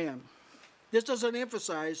prosperous man. This doesn't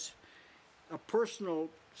emphasize a personal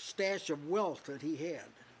stash of wealth that he had.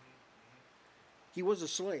 He was a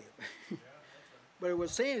slave. But it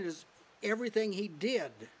was saying is everything he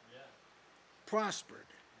did prospered.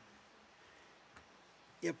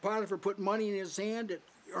 If Potiphar put money in his hand, it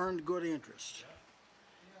earned good interest.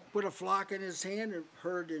 Put a flock in his hand, and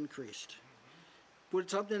herd increased. Put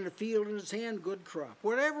something in the field in his hand, good crop.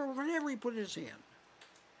 Whatever he put in his hand.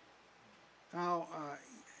 Now,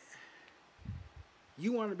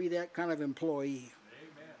 you want to be that kind of employee.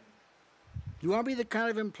 Amen. You want to be the kind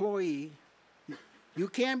of employee, you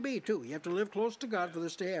can be too. You have to live close to God for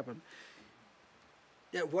this to happen.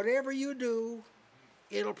 That whatever you do,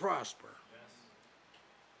 it'll prosper.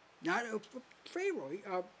 Yes. Now,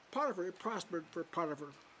 Pharaoh, Potiphar, it prospered for Potiphar.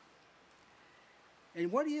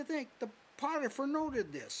 And what do you think? The Potiphar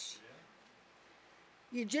noted this. Yeah.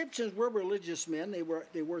 The Egyptians were religious men.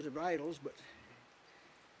 They worshipped idols, but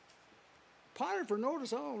Potiphar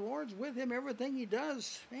noticed, oh, the Lord's with him. Everything he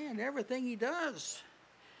does, man, everything he does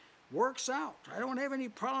works out. I don't have any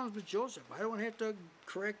problems with Joseph. I don't have to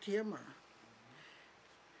correct him, or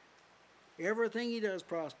everything he does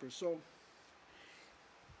prospers. So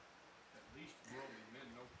At least worldly men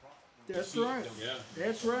know profit. that's right. Yeah.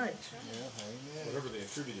 That's right. Yeah, amen. Whatever they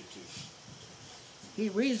attribute it to. He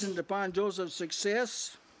reasoned upon Joseph's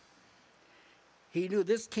success. He knew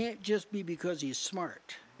this can't just be because he's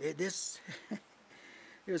smart. There's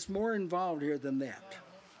more involved here than that.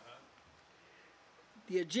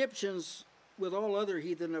 The Egyptians, with all other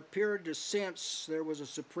heathen, appeared to sense there was a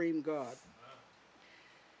supreme God.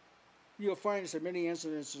 You'll find so many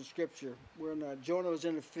incidents in Scripture when Jonah was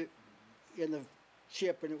in the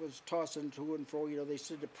ship and it was tossing to and fro. You know, they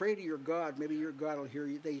said to pray to your God. Maybe your God will hear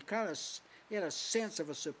you. They kind of had a sense of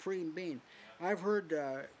a supreme being. I've heard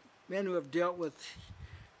men who have dealt with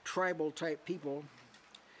tribal type people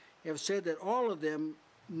have said that all of them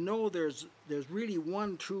know there's really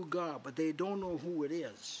one true God, but they don't know who it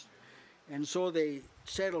is. And so they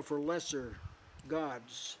settle for lesser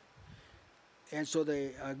gods. And so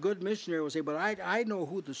a good missionary will say, but I know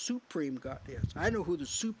who the supreme God is. I know who the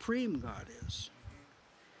supreme God is.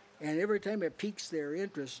 And every time it piques their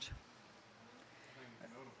interest.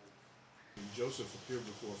 Joseph appeared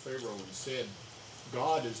before Pharaoh and said,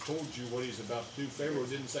 God has told you what he's about to do. Pharaoh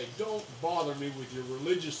didn't say, don't bother me with your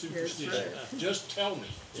religious superstition. Right. Just tell me.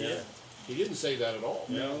 Yeah. He didn't say that at all.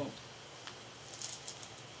 No.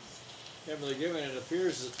 Heavenly given, it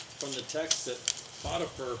appears that from the text that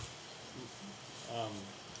Potiphar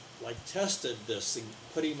tested this and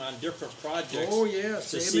put him on different projects. Oh,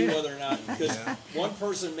 yes, to amen. see whether or not, because one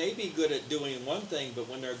person may be good at doing one thing, but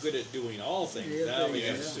when they're good at doing all things, Yeah, now they- we yeah.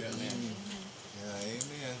 have Superman. Yeah,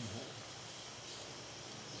 amen.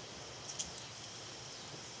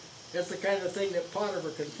 That's the kind of thing that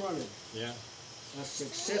Potiphar confronted. Yeah. A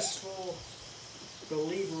successful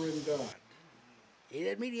believer in God. He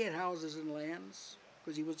didn't mean he had houses and lands,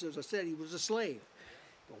 because he was, as I said, he was a slave.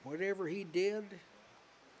 But whatever he did,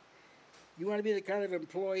 you want to be the kind of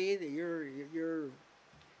employee that your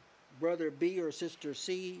brother B or sister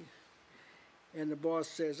C, and the boss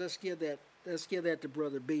says, let's give that to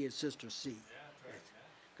brother B and sister C.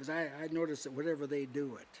 Because I notice that whatever they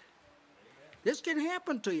do it. This can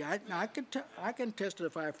happen to you. I can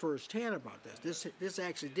testify firsthand about this. This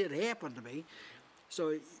actually did happen to me.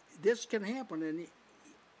 So this can happen, and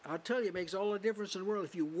I'll tell you, it makes all the difference in the world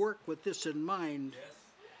if you work with this in mind. Yes.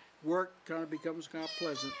 Work kind of becomes kind of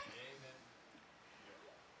pleasant.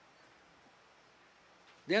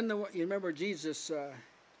 Amen. Then you remember Jesus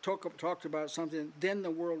talked about something. Then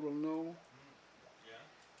the world will know. Yeah.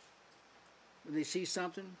 When they see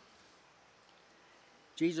something.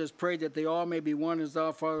 Jesus prayed that they all may be one as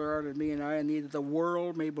thou, Father, art in me and I in thee, that the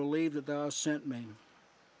world may believe that thou hast sent me.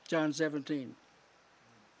 John 17.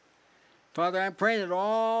 Father, I'm praying that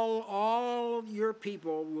all your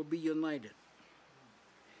people will be united.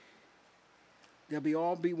 They'll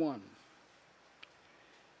all be one.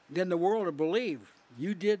 Then the world will believe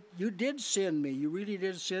you did send me. You really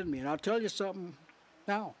did send me. And I'll tell you something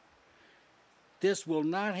now. This will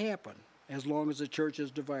not happen as long as the church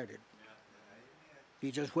is divided.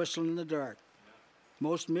 You're just whistling in the dark.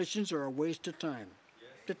 Most missions are a waste of time.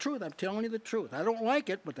 The truth, I'm telling you the truth. I don't like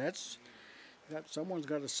it, but someone's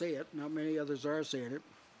got to say it. Not many others are saying it.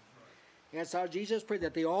 That's how Jesus prayed,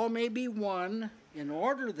 that they all may be one, in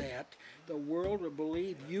order that the world will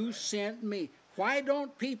believe you sent me. Why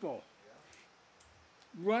don't people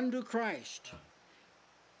run to Christ?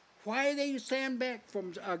 Why do they stand back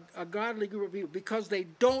from a godly group of people? Because they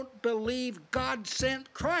don't believe God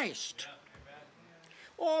sent Christ.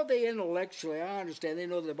 Oh, they intellectually, I understand, they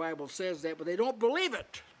know the Bible says that, but they don't believe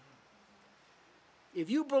it.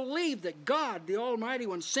 If you believe that God, the Almighty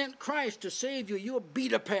One, sent Christ to save you, you'll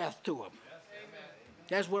beat a path to Him.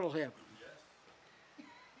 That's what will happen.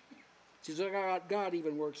 See, so God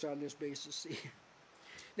even works on this basis. See,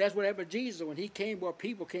 that's what happened to Jesus when He came. Well,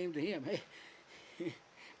 people came to Him. Hey,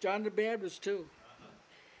 John the Baptist too.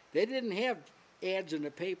 They didn't have ads in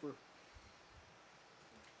the paper.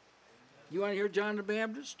 You want to hear John the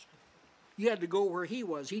Baptist? You had to go where he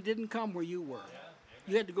was. He didn't come where you were.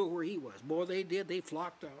 You had to go where he was. Boy, they did. They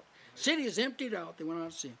flocked out. Cities emptied out. They went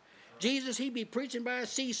out to see him. Jesus, he'd be preaching by a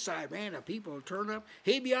seaside. Man, the people would turn up.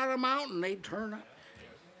 He'd be on a mountain. They'd turn up.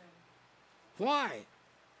 Why?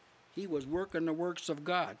 He was working the works of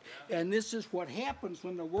God. And this is what happens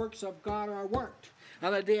when the works of God are worked.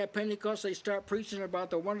 On the day of Pentecost, they start preaching about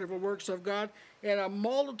the wonderful works of God, and a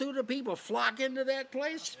multitude of people flock into that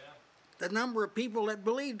place. The number of people that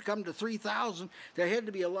believed come to 3,000. There had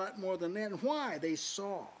to be a lot more than that. Why? They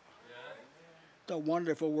saw the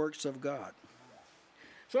wonderful works of God.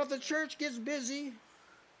 So if the church gets busy,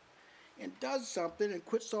 and does something and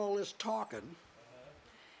quits all this talking.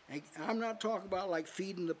 And I'm not talking about like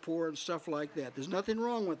feeding the poor and stuff like that. There's nothing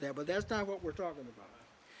wrong with that, but that's not what we're talking about.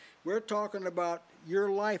 We're talking about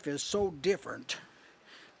your life is so different.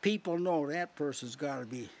 People know that person's got to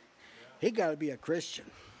be, he got to be a Christian.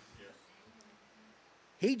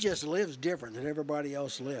 He just lives different than everybody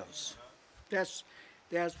else lives. That's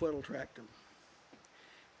what'll attract him.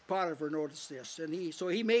 Potiphar noticed this, and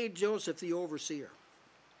he made Joseph the overseer.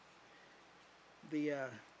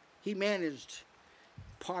 He managed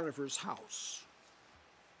Potiphar's house,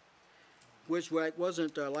 which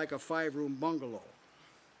wasn't like a 5-room bungalow.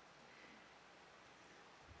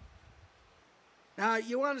 Now,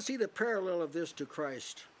 you want to see the parallel of this to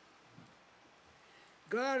Christ.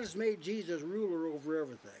 God has made Jesus ruler over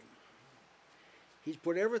everything. He's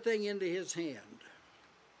put everything into his hand.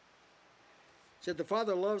 Said, the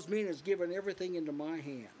Father loves me and has given everything into my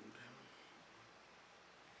hand.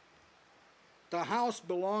 The house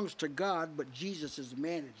belongs to God, but Jesus is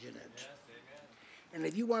managing it. Yes, amen. And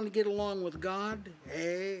if you want to get along with God,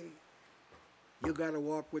 hey, you got to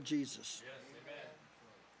walk with Jesus. Yes, amen.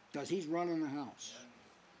 Because he's running the house.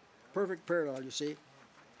 Perfect parallel, you see.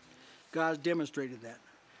 God's demonstrated that.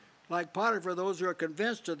 Like Potiphar, those who are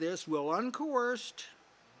convinced of this will uncoerced,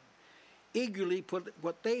 eagerly put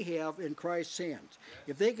what they have in Christ's hands.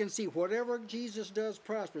 If they can see whatever Jesus does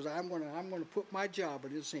prospers, I'm going to put my job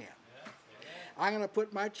in his hand. I'm going to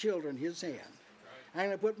put my children in his hand. I'm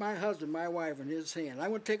going to put my husband, my wife in his hand. I'm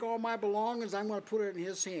going to take all my belongings, I'm going to put it in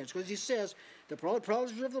his hands. Because he says, the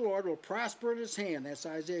pleasure of the Lord will prosper in his hand. That's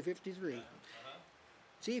Isaiah 53.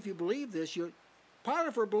 See, if you believe this,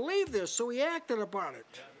 Potiphar believed this, so he acted upon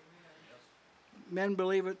it. Men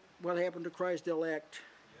believe it. What happened to Christ, they'll act.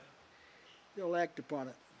 They'll act upon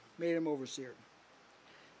it. Made him overseer.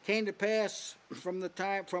 Came to pass from the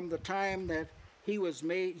time that he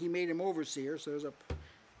made him overseer. So there's a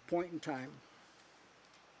point in time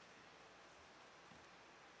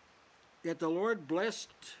that the Lord blessed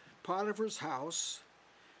Potiphar's house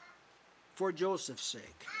for Joseph's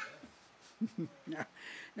sake.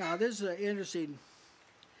 Now this is an interesting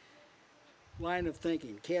line of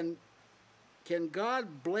thinking. Can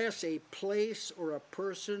God bless a place or a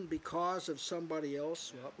person because of somebody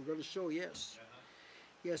else? Well, we're going to show yes.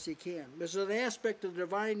 Yes, he can. There's an aspect of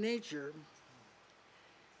divine nature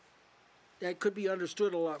that could be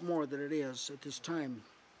understood a lot more than it is at this time.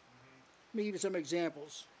 Let me give you some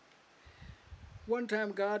examples. One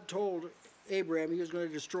time God told Abraham he was going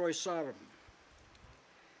to destroy Sodom.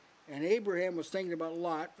 And Abraham was thinking about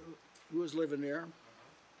Lot, who was living there.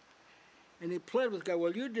 And he pled with God,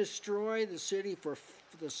 will you destroy the city for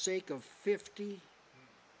the sake of 50?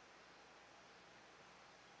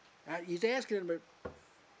 He's asking him to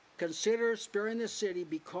consider sparing the city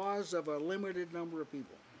because of a limited number of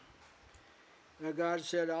people. Now God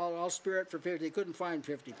said, I'll spare it for 50. He couldn't find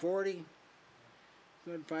 50. 40,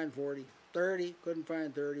 couldn't find 40. 30, couldn't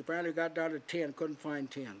find 30. Finally got down to 10, couldn't find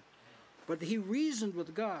 10. But he reasoned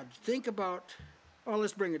with God. Think about,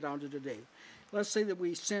 let's bring it down to today. Let's say that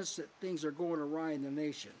we sense that things are going awry in the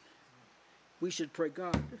nation. We should pray,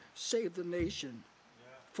 God, save the nation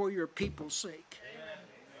for your people's sake.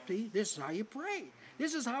 See, this is how you pray.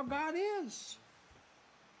 This is how God is.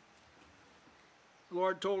 The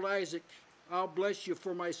Lord told Isaac, I'll bless you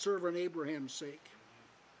for my servant Abraham's sake.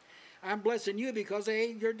 I'm blessing you because I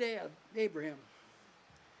ain't your dad, Abraham.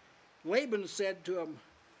 Laban said to him,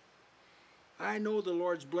 I know the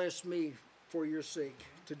Lord's blessed me for your sake,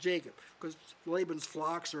 to Jacob, because Laban's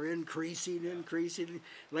flocks are increasing.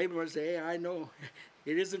 Laban would say, hey, I know.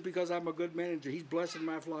 It isn't because I'm a good manager. He's blessing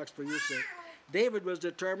my flocks for your sake. David was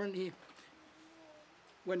determined.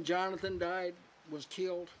 When Jonathan died, was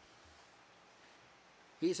killed,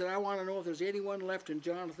 he said, I want to know if there's anyone left in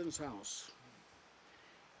Jonathan's house.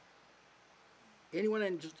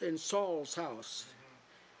 Anyone in Saul's house.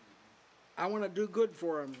 I want to do good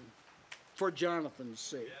for him, for Jonathan's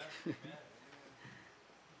sake. Yeah.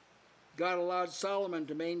 God allowed Solomon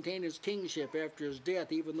to maintain his kingship after his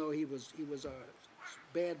death, even though he was a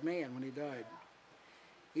bad man when he died.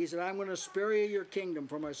 He said, I'm going to spare you your kingdom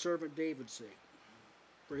for my servant David's sake,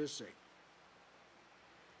 for his sake.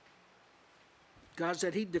 God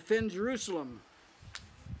said he'd defend Jerusalem.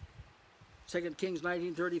 2 Kings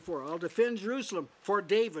 19:34. I'll defend Jerusalem for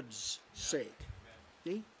David's sake.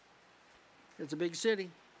 See? It's a big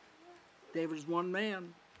city. David's one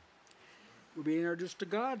man. We're being introduced to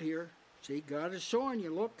God here. See, God is showing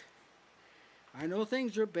you, look, I know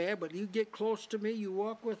things are bad, but you get close to me, you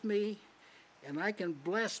walk with me, and I can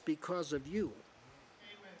bless because of you.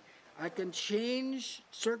 Amen. I can change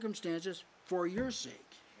circumstances for your sake.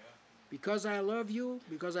 Because I love you,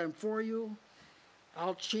 because I'm for you,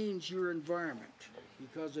 I'll change your environment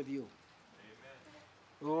because of you.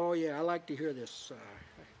 Oh, yeah, I like to hear this.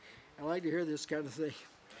 I like to hear this kind of thing.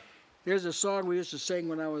 There's a song we used to sing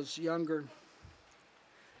when I was younger.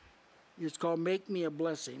 It's called Make Me a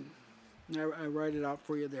Blessing. I write it out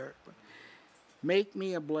for you there. Make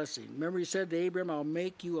me a blessing. Remember he said to Abram, I'll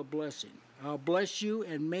make you a blessing. I'll bless you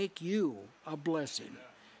and make you a blessing.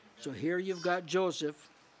 So here you've got Joseph,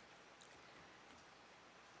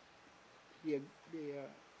 the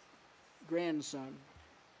grandson,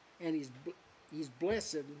 and he's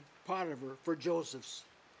blessing Potiphar for Joseph's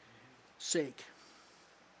sake.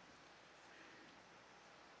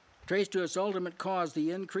 Traced to its ultimate cause, the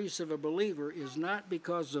increase of a believer is not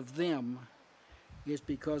because of them, it's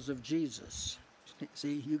because of Jesus.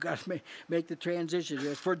 See, you got to make the transition.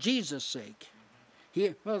 It's for Jesus' sake.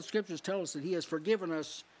 Well, the scriptures tell us that he has forgiven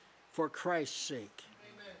us for Christ's sake.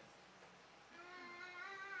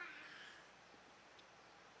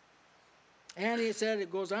 Amen. And he said,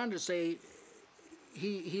 it goes on to say,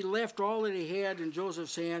 he left all that he had in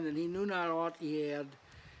Joseph's hand, and he knew not aught he had,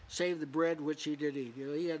 save the bread which he did eat.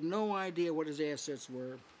 He had no idea what his assets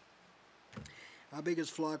were, how big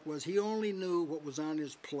his flock was. He only knew what was on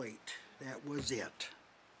his plate. That was it.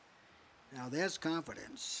 Now that's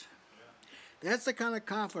confidence. That's the kind of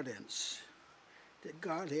confidence that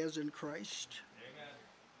God has in Christ. Amen.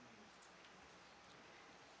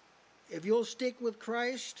 If you'll stick with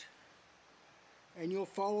Christ, and you'll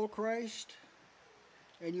follow Christ,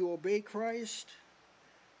 and you obey Christ,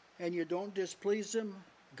 and you don't displease him,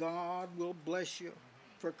 God will bless you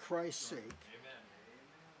for Christ's sake. Amen.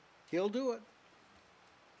 He'll do it.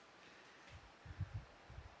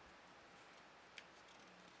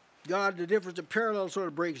 God, the difference, the parallel sort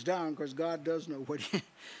of breaks down because God does know what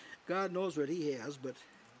God knows what he has, but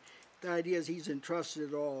the idea is he's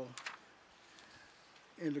entrusted it all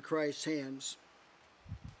into Christ's hands.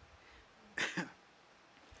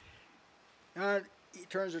 Now he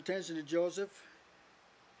turns attention to Joseph.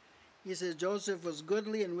 He says Joseph was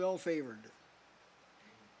goodly and well favored,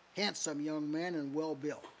 handsome young man and well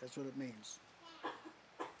built. That's what it means.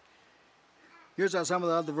 Here's how some of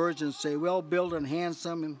the other versions say: well built and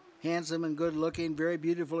handsome and good looking, very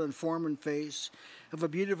beautiful in form and face, of a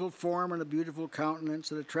beautiful form and a beautiful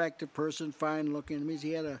countenance, an attractive person, fine looking. It means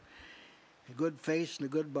he had a good face and a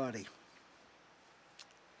good body.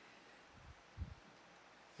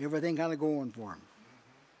 Everything kind of going for him.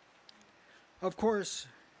 Of course,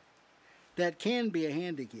 that can be a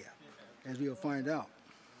handicap, as we'll find out.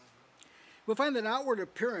 We'll find that outward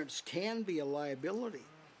appearance can be a liability.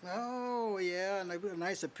 Oh, yeah, and a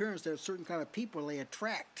nice appearance, there are certain kind of people they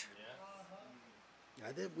attract.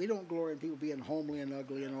 Yeah. We don't glory in people being homely and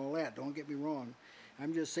ugly and all that, don't get me wrong.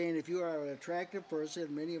 I'm just saying if you are an attractive person,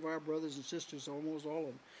 many of our brothers and sisters, almost all of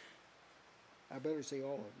them, I better say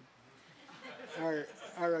all of them,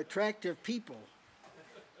 are attractive people.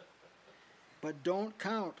 But don't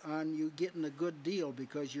count on you getting a good deal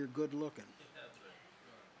because you're good looking.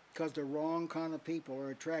 Because the wrong kind of people are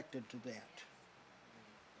attracted to that.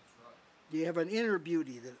 You have an inner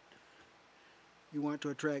beauty that you want to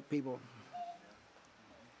attract people.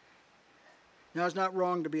 Now, it's not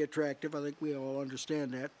wrong to be attractive. I think we all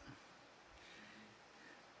understand that.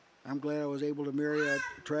 I'm glad I was able to marry an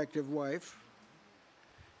attractive wife.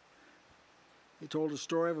 He told a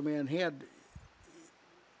story of a man had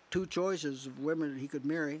two choices of women he could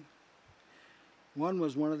marry. One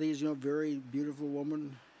was one of these, very beautiful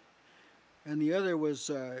woman, and the other was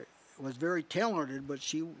very talented, but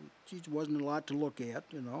she wasn't a lot to look at,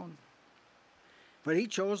 But he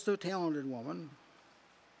chose the talented woman.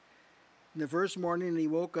 And the first morning he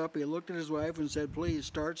woke up, he looked at his wife and said, "Please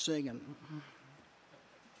start singing."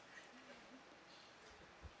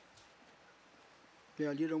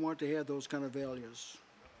 Yeah, you don't want to have those kind of values.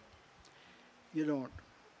 You don't.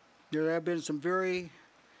 There have been some very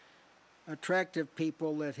attractive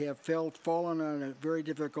people that have fallen on very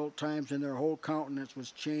difficult times, and their whole countenance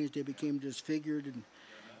was changed. They became disfigured, and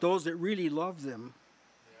those that really loved them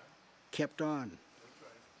kept on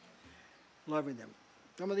loving them.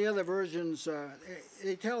 Some of the other versions,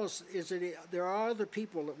 they tell us is that there are other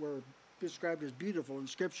people that were described as beautiful in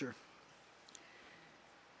Scripture.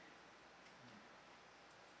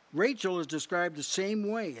 Rachel is described the same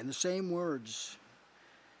way, in the same words.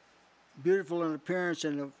 Beautiful in appearance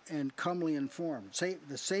and comely in form.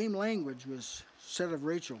 The same language was said of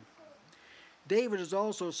Rachel. David is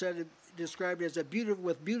also described as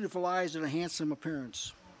with beautiful eyes and a handsome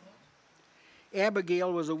appearance.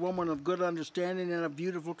 Abigail was a woman of good understanding and a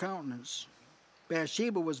beautiful countenance.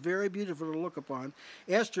 Bathsheba was very beautiful to look upon.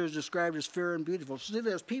 Esther is described as fair and beautiful. So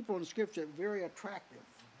there's people in Scripture that are very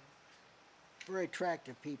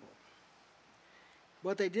attractive people.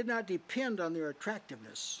 But they did not depend on their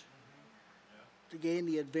attractiveness to gain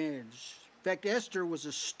the advantage. In fact, Esther was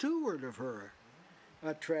a steward of her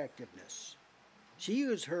attractiveness. She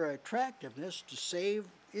used her attractiveness to save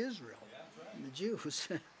Israel and the Jews.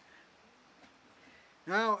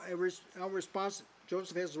 Now,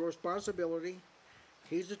 Joseph has a responsibility.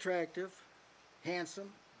 He's attractive,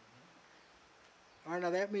 handsome. All right, now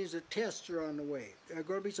that means that tests are on the way. There are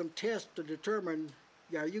going to be some tests to determine,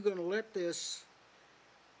 are you going to let this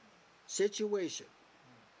situation,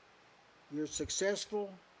 you're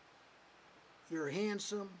successful, you're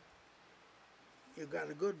handsome, you've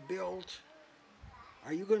got a good build,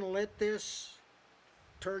 are you going to let this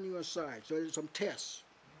turn you aside? So there's some tests.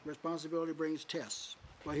 Responsibility brings tests.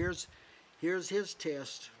 Well, here's his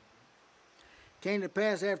test. Came to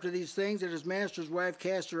pass after these things that his master's wife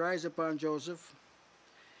cast her eyes upon Joseph.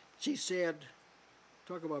 She said,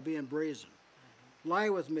 talk about being brazen, lie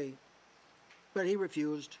with me. But he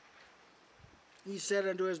refused. He said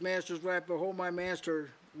unto his master's wife, behold, my master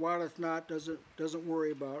wotteth not, doesn't worry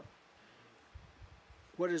about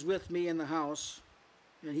what is with me in the house,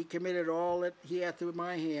 and he committed all that he hath through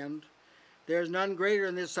my hand. There is none greater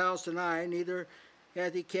in this house than I, neither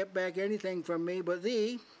hath he kept back anything from me but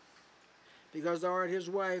thee, because thou art his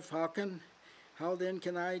wife. How then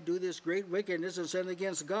can I do this great wickedness and sin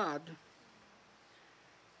against God?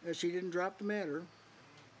 As she didn't drop the matter.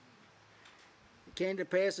 It came to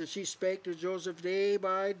pass that she spake to Joseph day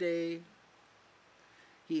by day.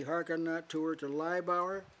 He hearkened not to her to lie by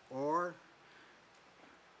her or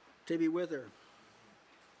to be with her.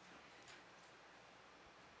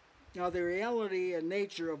 Now, the reality and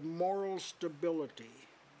nature of moral stability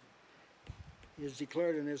is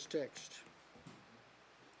declared in this text.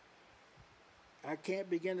 I can't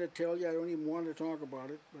begin to tell you, I don't even want to talk about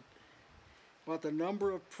it, but about the number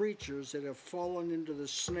of preachers that have fallen into the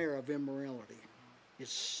snare of immorality.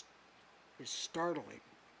 It's startling.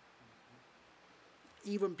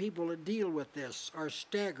 Even people that deal with this are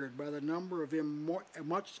staggered by the number of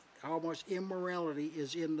how much immorality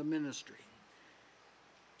is in the ministry.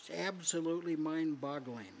 It's absolutely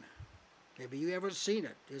mind-boggling. Maybe you haven't seen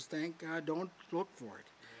it. Just thank God, don't look for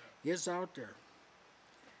it. It's out there.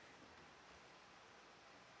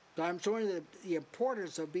 So I'm showing you the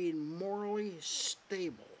importance of being morally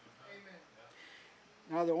stable. Amen.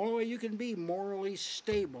 Now, the only way you can be morally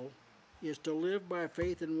stable is to live by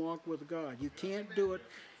faith and walk with God. You can't do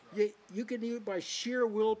it. You can do it by sheer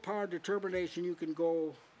willpower, determination. You can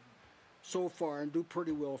go so far and do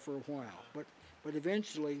pretty well for a while. But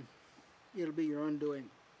eventually, it'll be your undoing.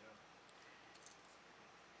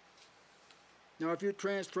 Now, if you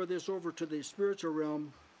transfer this over to the spiritual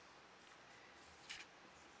realm,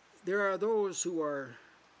 there are those who are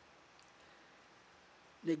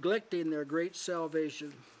neglecting their great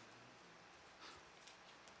salvation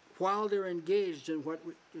while they're engaged in what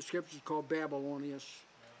the scriptures call Babylonius.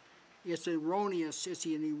 It's erroneous. It's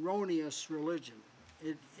an erroneous religion.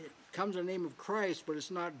 It comes in the name of Christ, but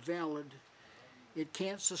it's not valid. It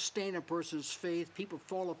can't sustain a person's faith. People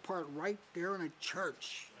fall apart right there in a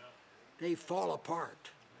church. They fall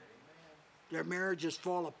apart. Their marriages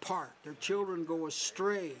fall apart. Their children go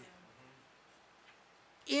astray.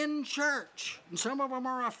 In church. And some of them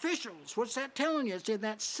are officials. What's that telling you? It's in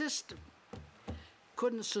that system.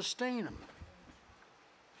 Couldn't sustain them.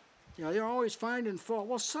 You know, they're always finding fault.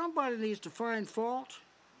 Well, somebody needs to find fault.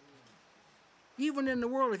 Even in the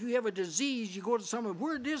world, if you have a disease, you go to someone,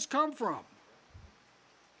 where did this come from?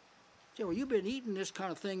 Say, well, you've been eating this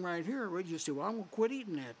kind of thing right here. Well, you say, well, I'm going to quit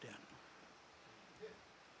eating that then.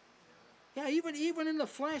 Yeah, even in the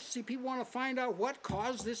flesh, see, people want to find out what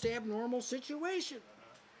caused this abnormal situation.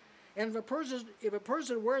 And if a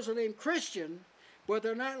person wears the name Christian, but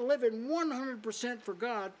they're not living 100% for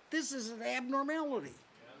God, this is an abnormality.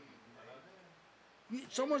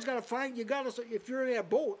 Someone's got to find, if you're in that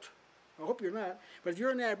boat, I hope you're not, but if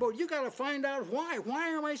you're in that boat, you got to find out why. Why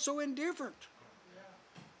am I so indifferent?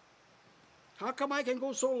 How come I can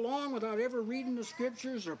go so long without ever reading the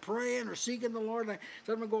scriptures or praying or seeking the Lord? And I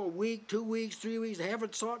suddenly go a week, 2 weeks, 3 weeks, I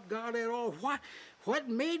haven't sought God at all. What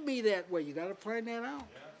made me that way? You got to find that out.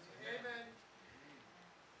 Yeah. Amen.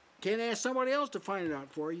 Can't ask somebody else to find it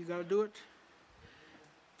out for you. You got to do it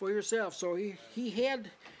for yourself. So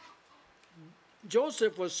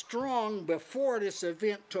Joseph was strong before this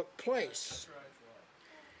event took place.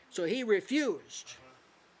 So he refused.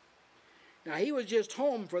 Now, he was just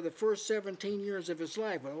home for the first 17 years of his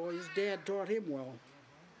life, but his dad taught him well.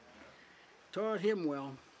 Taught him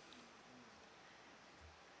well.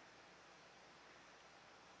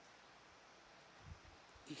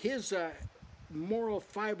 his moral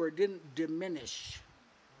fiber didn't diminish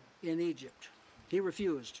in Egypt. He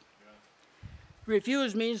refused.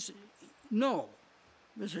 Refuse means no.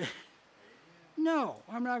 No,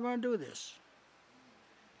 I'm not going to do this.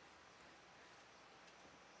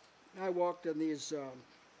 I walked in these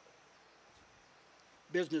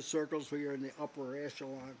business circles where you're in the upper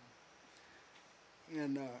echelon.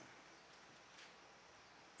 And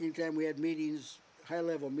anytime we had meetings,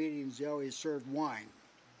 high-level meetings, they always served wine.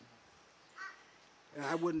 And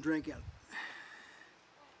I wouldn't drink it.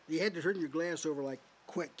 You had to turn your glass over like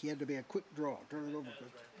quick. You had to be a quick draw. Turn it over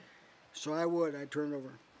quick. So I'd turn it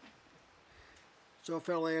over. So a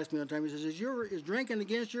fellow asked me one time, he says, is drinking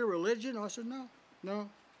against your religion? I said, no.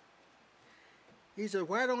 He said,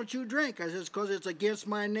 why don't you drink? I said, because it's against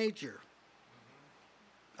my nature.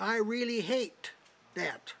 I really hate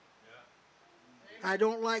that. I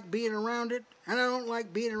don't like being around it, and I don't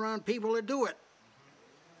like being around people that do it.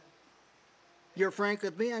 You're frank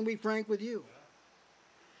with me, I'm be frank with you.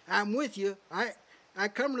 I'm with you. I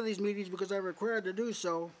come to these meetings because I'm required to do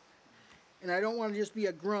so, and I don't want to just be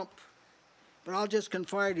a grump, but I'll just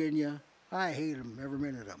confide in you. I hate them, every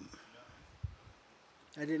minute of them.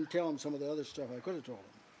 I didn't tell him some of the other stuff I could have told him.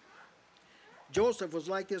 Joseph was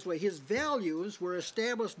like this way. His values were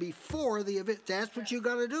established before the event. That's what you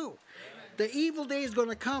got to do. The evil day is going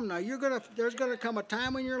to come now. There's going to come a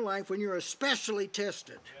time in your life when you're especially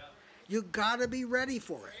tested. You got to be ready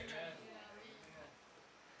for it.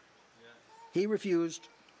 He refused,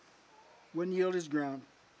 wouldn't yield his ground.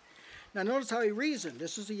 Now notice how he reasoned.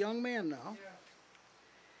 This is a young man now.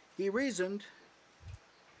 He reasoned,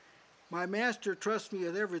 my master trusts me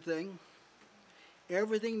with everything.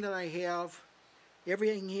 Everything that I have,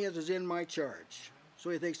 everything he has is in my charge. So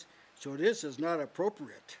he thinks, so this is not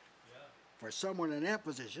appropriate for someone in that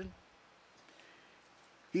position.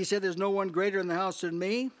 He said, there's no one greater in the house than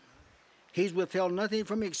me. He's withheld nothing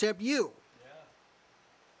from me except you.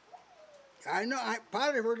 I know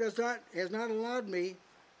Potiphar has not allowed me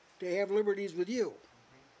to have liberties with you.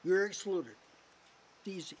 You're excluded.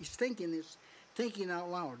 He's thinking out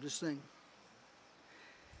loud, this thing.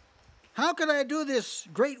 How could I do this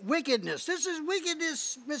great wickedness? This is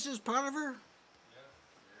wickedness, Mrs. Potiphar.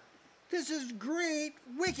 This is great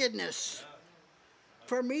wickedness.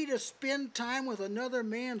 For me to spend time with another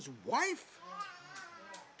man's wife?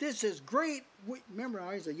 This is great.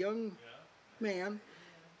 Remember, he's a young man,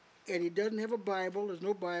 and he doesn't have a Bible. There's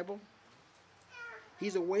no Bible.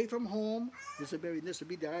 He's away from home. This would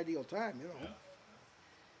be the ideal time, you know.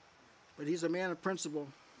 But he's a man of principle.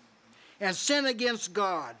 And sin against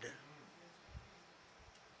God.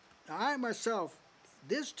 Now, I myself,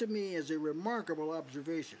 this to me is a remarkable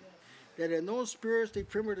observation, that in those spiritually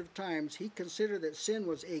primitive times, he considered that sin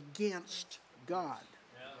was against God.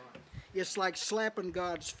 It's like slapping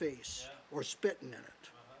God's face or spitting in it.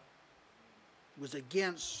 It was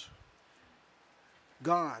against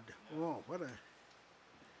God. Oh, what a...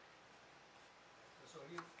 So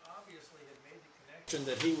he obviously had made the connection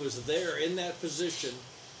that he was there in that position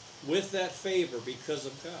with that favor because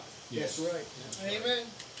of God. Yes. That's right. Amen.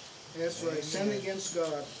 That's right. Sin against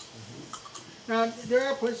God. Now, there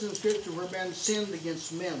are places in Scripture where men sinned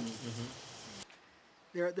against men.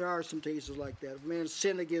 There are some cases like that. A man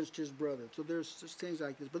sinned against his brother. So there's things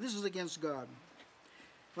like this. But this is against God.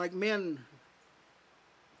 Like men,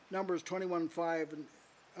 Numbers 21:5 and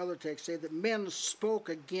other texts say that men spoke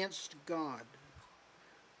against God.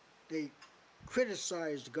 They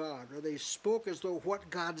criticized God, or they spoke as though what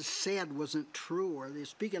God said wasn't true, or they're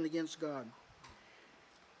speaking against God.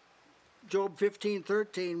 Job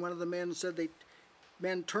 15:13, one of the men said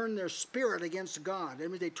men turn their spirit against God. I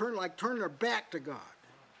mean, they turn their back to God.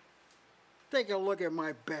 Take a look at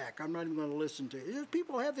my back. I'm not even going to listen to you.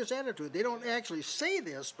 People have this attitude. They don't actually say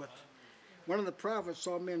this, but one of the prophets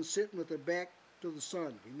saw men sitting with their back to the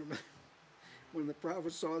sun. You remember when the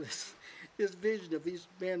prophet saw this vision of these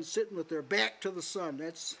men sitting with their back to the sun?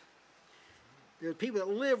 There are people that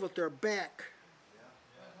live with their back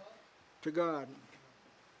to God.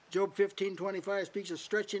 Job 15:25 speaks of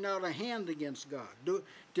stretching out a hand against God,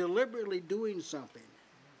 deliberately doing something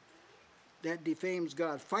that defames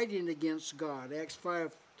God, fighting against God. Acts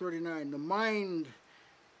 5:39, the mind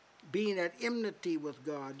being at enmity with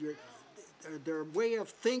God. Their way of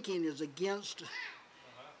thinking is against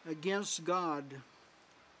God,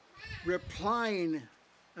 replying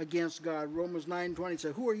against God. Romans 9:20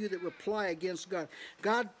 says, who are you that reply against God?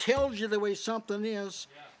 God tells you the way something is,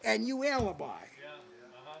 and you alibi.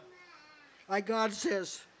 Like God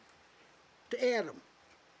says to Adam,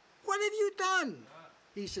 what have you done?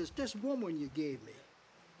 He says, this woman you gave me,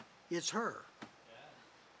 it's her.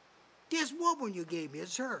 This woman you gave me,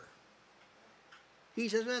 it's her. He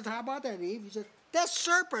says, well, how about that, Eve? He said, that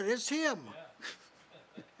serpent, it's him.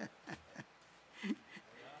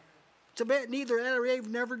 So neither Adam or Eve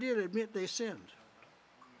never did admit they sinned.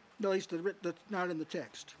 At least not in the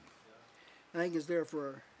text. I think it's there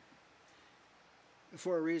for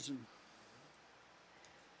a reason.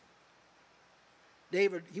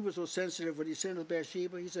 David, he was so sensitive when he sinned with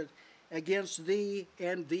Bathsheba. He said, against thee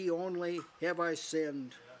and thee only have I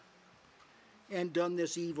sinned and done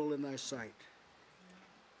this evil in thy sight.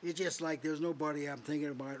 It's just like there's nobody I'm thinking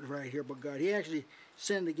about right here but God. He actually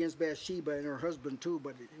sinned against Bathsheba and her husband too,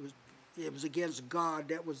 but it was against God.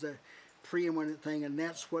 That was the preeminent thing, and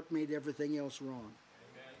that's what made everything else wrong.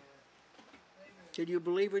 Amen. Can you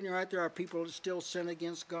believe in your heart there are people that still sin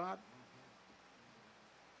against God?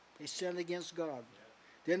 They sin against God.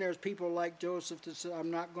 Then there's people like Joseph that say,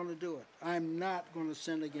 I'm not going to do it. I'm not going to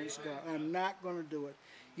sin against God. I'm not going to do it.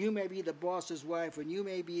 You may be the boss's wife, and you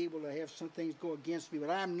may be able to have some things go against me,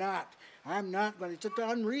 but I'm not. I'm not going to. It's just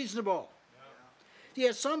unreasonable. See,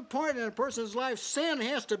 at some point in a person's life, sin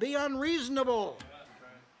has to be unreasonable.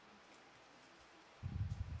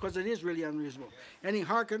 Because it is really unreasonable. And he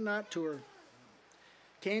hearkened not to her.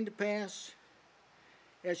 Came to pass,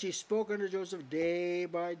 as she spoke unto Joseph day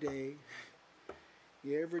by day,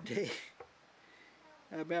 every day.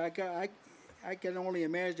 I mean, I can only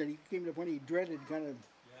imagine he came to when he dreaded kind of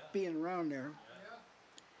being around there.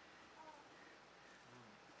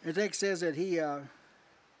 The text says that he,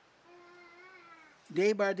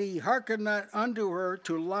 day by day, hearkened not unto her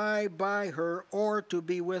to lie by her or to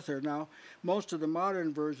be with her. Now, most of the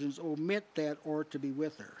modern versions omit that or to be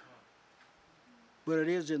with her. But it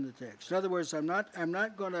is in the text. In other words, I'm not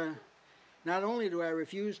going to, not only do I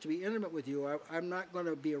refuse to be intimate with you, I'm not going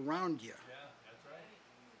to be around you. Yeah, that's right.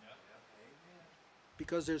 Yeah.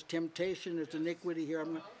 Because there's temptation, there's iniquity here.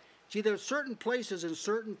 See, there's certain places and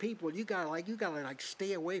certain people you gotta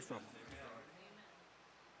stay away from them.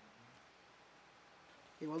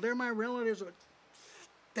 Yeah, well, they're my relatives.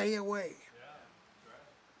 Stay away.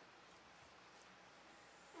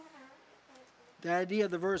 The idea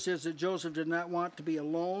of the verse is that Joseph did not want to be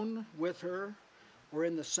alone with her or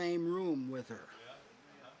in the same room with her.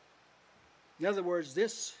 In other words,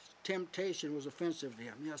 this temptation was offensive to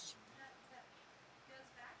him. Yes?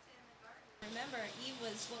 Remember, Eve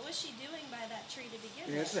what was she doing by that tree to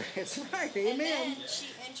begin with? That's right. Amen. And then she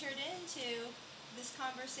entered into this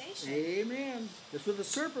conversation. Amen. That's what the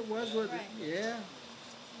serpent was, wasn't right. it? Yeah.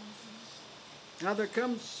 Now there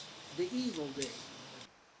comes the evil day.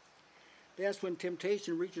 That's when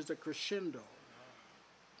temptation reaches a crescendo.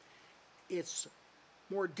 It's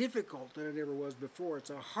more difficult than it ever was before. It's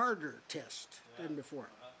a harder test than before.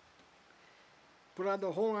 Put on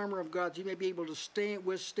the whole armor of God, so you may be able to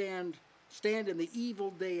stand in the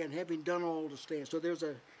evil day, and having done all to stand. So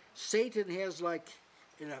Satan has like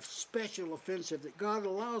a special offensive that God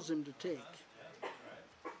allows him to take.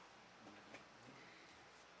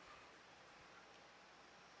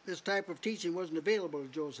 This type of teaching wasn't available to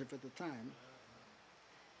Joseph at the time.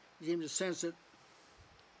 He seemed to sense that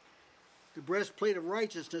the breastplate of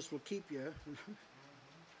righteousness will keep you.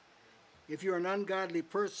 If you're an ungodly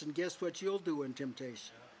person, guess what you'll do in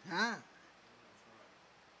temptation? Huh?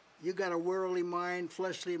 You got a worldly mind,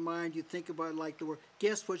 fleshly mind, you think about it like the world.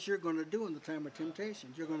 Guess what you're going to do in the time of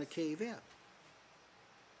temptation? You're going to cave in.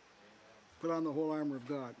 Put on the whole armor of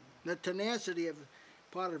God. The tenacity of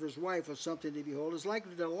Potiphar's wife was something to behold. It's like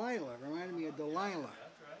Delilah. Reminded me of Delilah.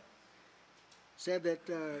 Said that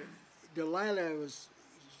Delilah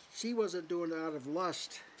she wasn't doing it out of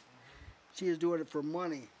lust. She was doing it for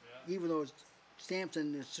money. Even though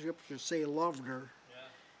Samson, the scriptures say, loved her.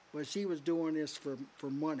 But she was doing this for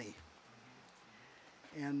money.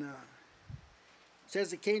 And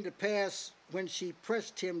says it came to pass when she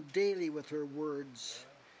pressed him daily with her words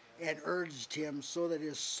and urged him so that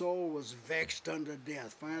his soul was vexed unto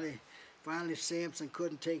death. Finally Samson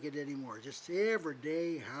couldn't take it anymore. Just every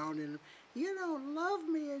day hounding him. You don't love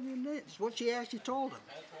me. And it's what she actually told him.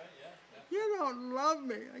 That's right, yeah. You don't love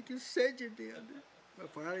me like you said you did.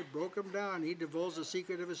 But finally broke him down. He divulged the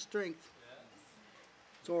secret of his strength.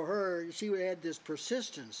 So she had this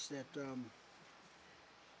persistence that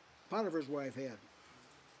Potiphar's wife had.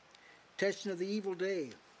 Testing of the evil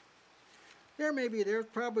day. There's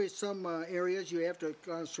probably some areas you have to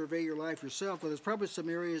survey your life yourself, but there's probably some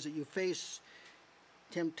areas that you face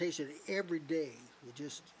temptation every day.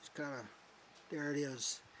 It's kind of, there it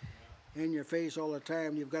is, in your face all the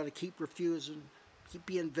time. You've got to keep refusing, keep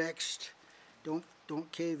being vexed. Don't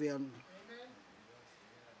cave in.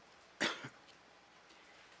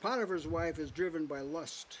 Potiphar's wife is driven by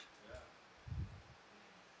lust.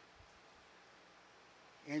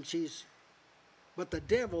 And but the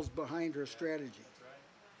devil's behind her strategy.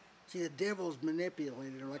 See, the devil's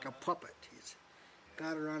manipulating her like a puppet. He's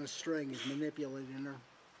got her on a string. He's manipulating her.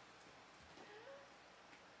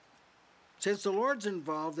 Since the Lord's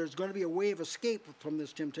involved, there's going to be a way of escape from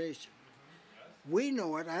this temptation. We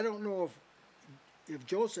know it. I don't know if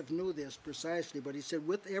Joseph knew this precisely, but he said,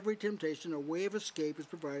 with every temptation, a way of escape is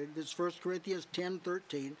provided. This is 1 Corinthians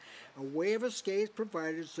 10:13. A way of escape is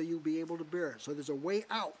provided so you'll be able to bear it. So there's a way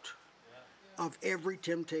out of every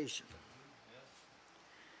temptation.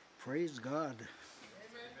 Praise God.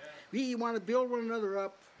 You want to build one another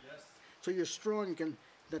up so you're strong. You can,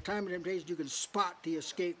 the time of temptation, you can spot the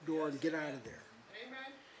escape door and get out of there.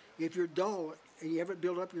 Amen. If you're dull and you haven't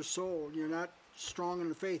built up your soul and you're not strong in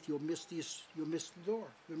the faith, you'll miss the door.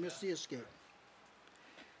 You'll miss the escape.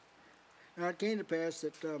 Now it came to pass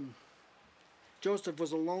that Joseph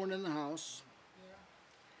was alone in the house.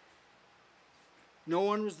 No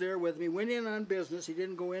one was there with him. He went in on business. He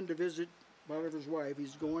didn't go in to visit Potiphar's wife.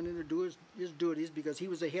 He's going in to do his duties because he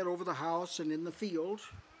was the head over the house and in the field.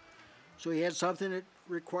 So he had something that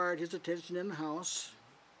required his attention in the house.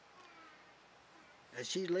 And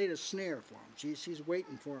she laid a snare for him. She's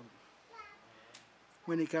waiting for him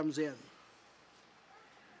when he comes in.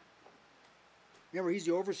 Remember, he's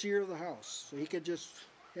the overseer of the house, so he could just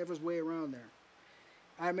have his way around there.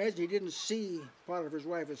 I imagine he didn't see Potiphar's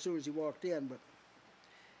wife as soon as he walked in, but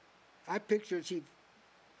I pictured she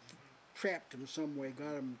trapped him some way,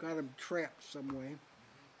 got him trapped some way.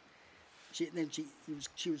 She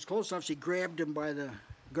was close enough. She grabbed him by the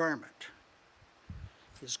garment,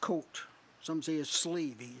 his coat. Some say his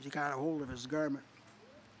sleeve. He got a hold of his garment.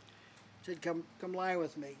 Said, "Come lie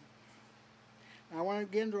with me." I want to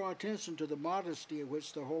again draw attention to the modesty of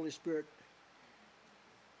which the Holy Spirit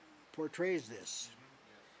portrays this.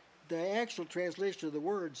 The actual translation of the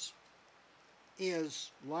words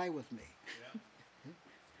is "lie with me."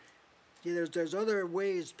 See, there's other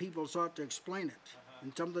ways people sought to explain it.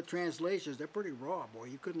 And some of the translations, they're pretty raw, boy.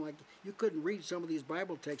 You couldn't read some of these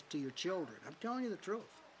Bible texts to your children. I'm telling you the truth.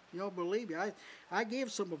 You don't believe me. I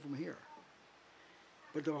gave some of them here.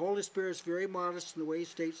 But the Holy Spirit's very modest in the way he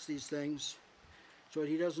states these things, so that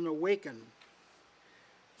he doesn't awaken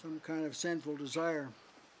some kind of sinful desire.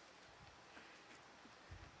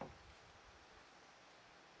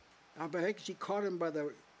 I think she caught him by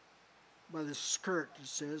the skirt, it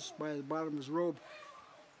says, by the bottom of his robe.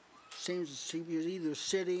 Seems she was either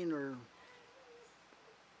sitting or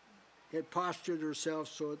had postured herself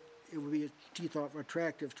so it would be, she thought,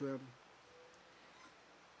 attractive to him.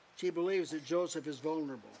 She believes that Joseph is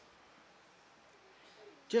vulnerable.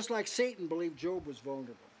 Just like Satan believed Job was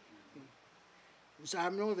vulnerable. So I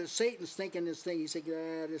know that Satan's thinking this thing. He's thinking,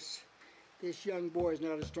 this young boy is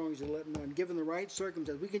not as strong as he's letting on. Given the right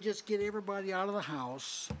circumstances, we can just get everybody out of the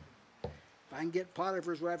house. If I can get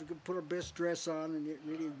Potiphar's wife, we can put her best dress on and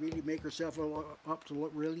really make herself up to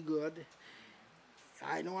look really good.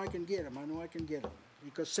 I know I can get him. I know I can get him.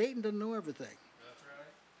 Because Satan doesn't know everything. That's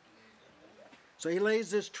right. So he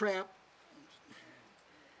lays this trap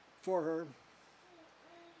for her.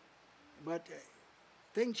 But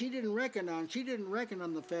thing she didn't reckon on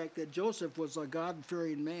the fact that Joseph was a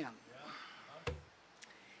God-fearing man. Yeah.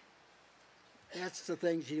 That's the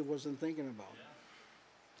thing she wasn't thinking about. Yeah.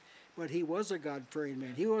 But he was a God-fearing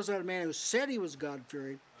man. He wasn't a man who said he was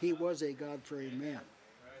God-fearing. He was a God-fearing man.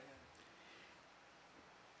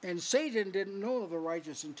 And Satan didn't know the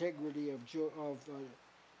righteous integrity of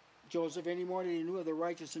Joseph any more than he knew of the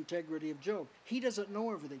righteous integrity of Job. He doesn't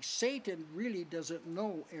know everything. Satan really doesn't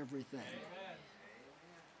know everything. Amen.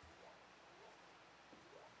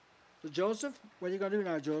 So Joseph, what are you going to do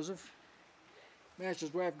now, Joseph?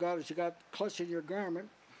 Master's wife got it. She got clutching your garment.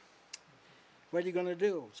 What are you going to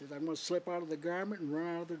do? She says, I'm going to slip out of the garment and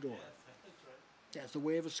run out of the door. That's the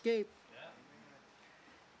way of escape.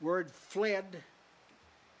 Word fled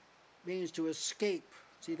means to escape.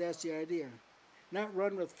 See, that's the idea. Not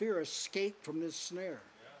run with fear, escape from this snare.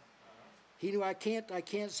 He knew I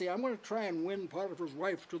can't say, I'm going to try and win Potiphar's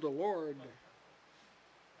wife to the Lord.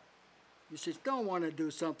 He says, don't want to do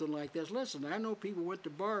something like this. Listen, I know people went to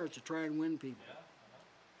bars to try and win people.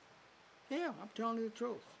 Yeah, I'm telling you the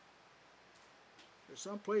truth. There's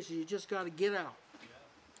some places you just got to get out.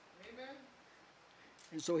 Amen.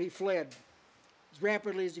 And so he fled as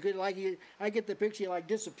rapidly as he could. I get the picture, he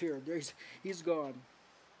disappeared. He's gone.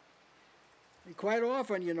 And quite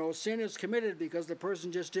often, sin is committed because the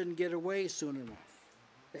person just didn't get away soon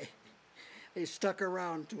enough. They stuck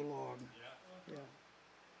around too long. Yeah.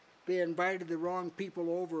 They invited the wrong people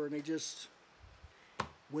over and they just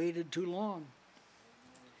waited too long.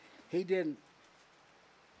 He didn't.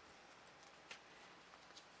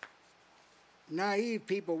 naive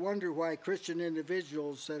people wonder why Christian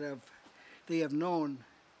individuals that they have known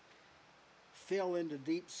fell into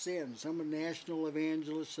deep sin. Some are national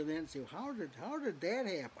evangelists and then say, how did that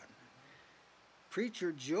happen?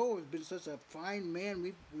 Preacher Joe has been such a fine man.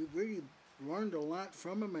 We've really learned a lot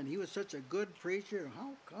from him, and he was such a good preacher.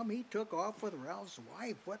 How come he took off with Ralph's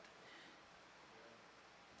wife? What?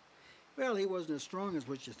 Well, he wasn't as strong as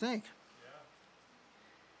what you think.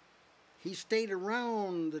 He stayed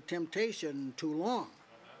around the temptation too long.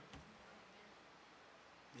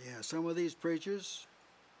 Yeah, some of these preachers,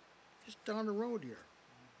 just down the road here.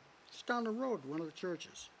 Just down the road, one of the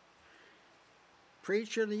churches.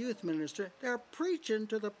 Preacher and the youth minister, they're preaching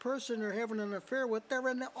to the person they're having an affair with. They're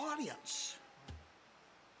in the audience.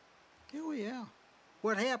 Oh, yeah.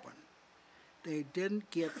 What happened? They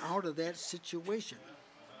didn't get out of that situation.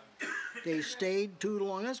 They stayed too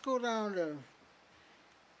long. Let's go down to,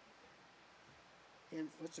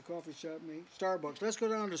 what's the coffee shop name? Starbucks. Let's go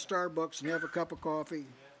down to Starbucks and have a cup of coffee.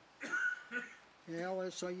 Yeah,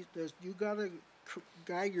 so you got to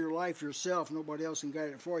guide your life yourself. Nobody else can guide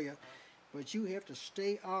it for you. But you have to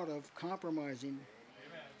stay out of compromising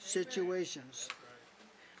situations.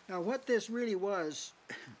 Now, what this really was,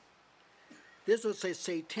 this was a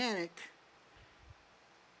satanic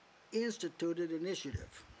instituted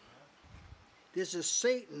initiative. This is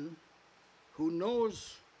Satan, who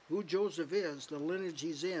knows who Joseph is, the lineage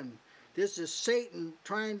he's in. This is Satan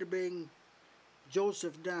trying to bring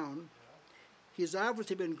Joseph down. He's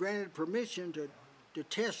obviously been granted permission to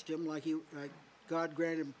test him, like God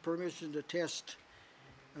granted him permission to test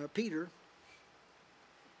Peter.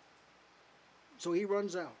 So he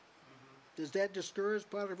runs out. Does that discourage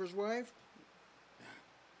Potiphar's wife?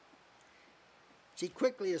 She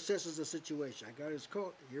quickly assesses the situation. I got his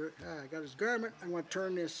coat. Here, I got his garment. I want to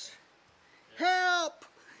turn this. Help!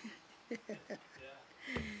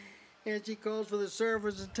 And she calls for the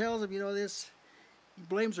servants and tells him, this. He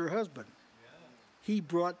blames her husband. He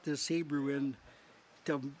brought this Hebrew in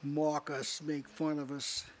to mock us, make fun of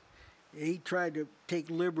us. He tried to take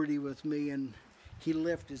liberty with me, and he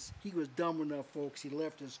was dumb enough, folks, he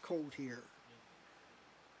left his coat here.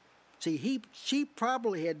 See, she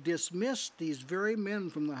probably had dismissed these very men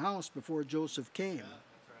from the house before Joseph came. Yeah,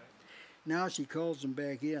 that's right. Now she calls them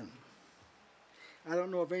back in. I don't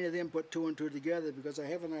know if any of them put two and two together, because I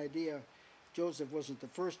have an idea Joseph wasn't the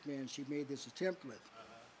first man she made this attempt with.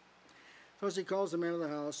 So she calls them into the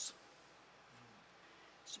house.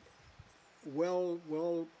 Well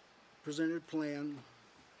presented plan.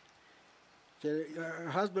 Her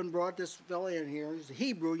husband brought this fellow in here. He's a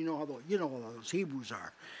Hebrew. You know how those Hebrews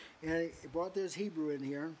are. And he brought this Hebrew in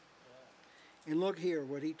here. And look here,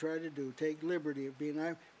 what he tried to do, take liberty of being.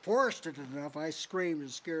 I forced it enough. I screamed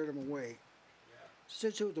and scared him away.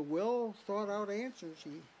 Since it was a well thought out answer,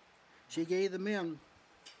 she gave them in.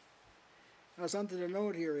 Now, something to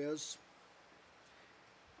note here is,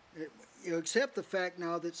 you accept the fact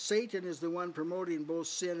now that Satan is the one promoting both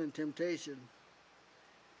sin and temptation.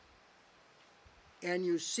 And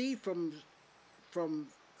you see from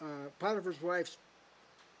Potiphar's wife's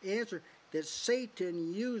answer that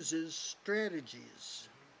Satan uses strategies,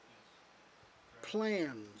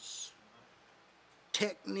 plans,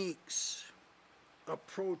 techniques,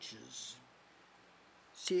 approaches.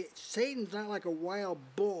 See, Satan's not like a wild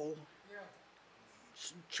bull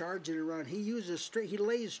charging around. He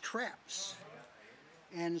lays traps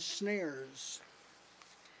and snares.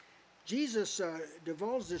 Jesus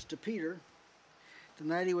divulged this to Peter the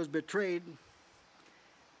night he was betrayed.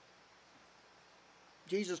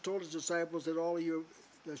 Jesus told his disciples that all of you,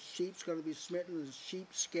 the sheep's going to be smitten, the sheep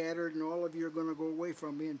scattered, and all of you are going to go away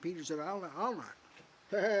from me. And Peter said, I'll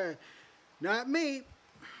not. Not me.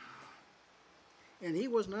 And he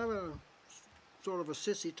was not a sort of a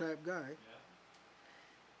sissy type guy.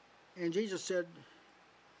 And Jesus said,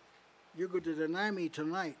 you're going to deny me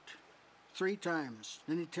tonight 3 times.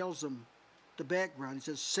 Then he tells them the background. He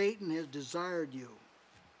says, Satan has desired you.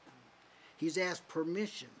 He's asked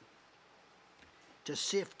permission to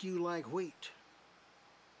sift you like wheat.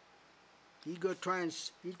 He's going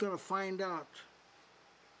to find out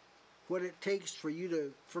what it takes for you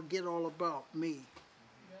to forget all about me.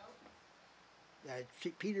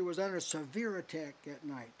 Peter was under severe attack that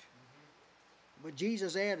night. But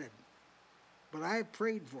Jesus added, but I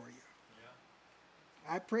prayed for you.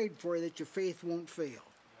 I prayed for you that your faith won't fail.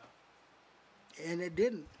 And it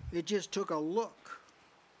didn't. It just took a look.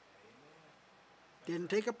 Didn't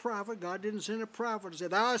take a prophet. God didn't send a prophet to say,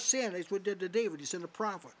 thou hast sinned. That's what he did to David. He sent a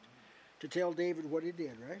prophet to tell David what he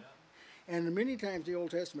did, right? And many times in the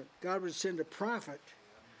Old Testament, God would send a prophet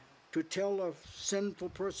to tell a sinful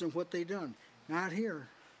person what they done. Not here.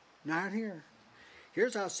 Not here.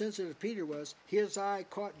 Here's how sensitive Peter was. His eye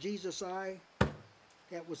caught Jesus' eye.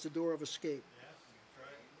 That was the door of escape.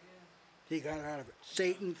 He got out of it.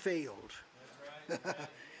 Satan failed.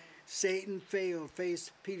 Satan failed.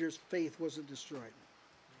 Peter's faith wasn't destroyed.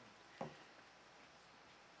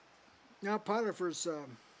 Now Potiphar's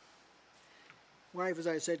wife, as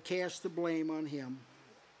I said, cast the blame on him.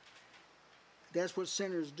 That's what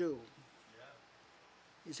sinners do.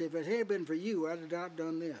 He said, if it had been for you, I'd have not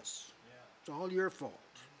done this. It's all your fault.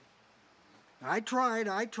 I tried,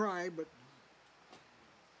 but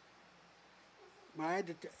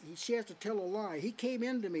she has to tell a lie. He came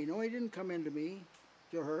into me. No, he didn't come into me,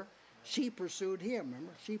 to her. She pursued him,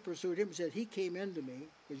 remember? She pursued him and said, he came into me.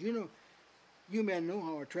 Because you men know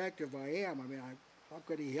how attractive I am. I mean, how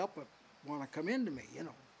could he help but want to come into me, So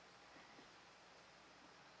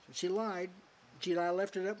she lied. I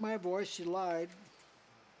lifted up my voice. She lied.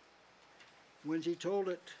 When she told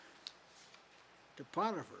it to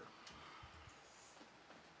Potiphar,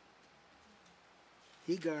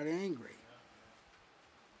 he got angry.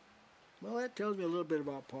 Well, that tells me a little bit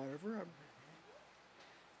about Potiphar.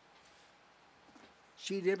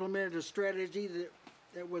 She'd implemented a strategy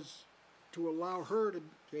that was to allow her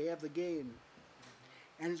to have the gain.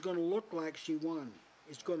 And it's going to look like she won.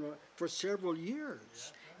 It's going to, for several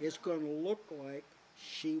years, it's going to look like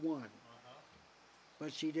she won.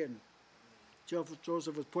 But she didn't.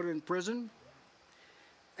 Joseph was put in prison,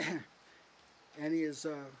 and he is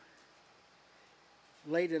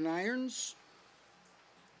laid in irons,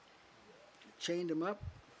 chained him up.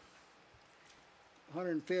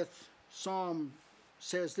 105th Psalm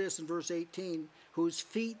says this in verse 18, whose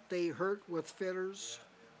feet they hurt with fetters,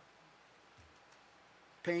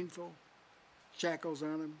 painful, shackles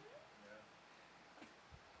on him.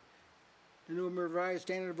 The New Revised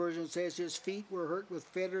Standard Version says his feet were hurt with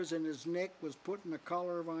fetters and his neck was put in a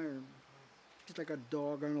collar of iron. Just like a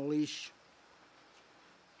dog on a leash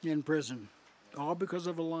in prison. All because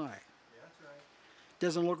of a lie. Yeah, that's right.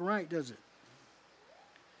 Doesn't look right, does it?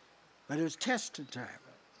 But it was testing time.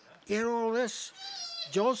 In all this,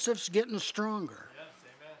 Joseph's getting stronger. Yes,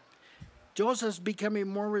 amen. Joseph's becoming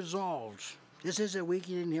more resolved. This isn't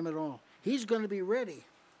weakening him at all. He's going to be ready. Amen.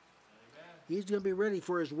 He's going to be ready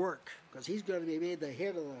for his work because he's going to be made the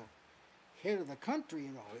head of the country.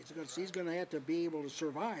 He's going to have to be able to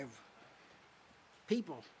survive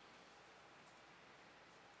people.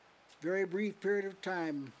 Very brief period of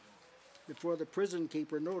time before the prison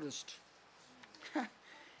keeper noticed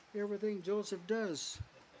everything Joseph does,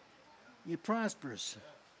 he prospers.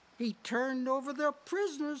 He turned over the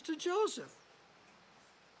prisoners to Joseph.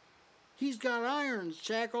 He's got irons,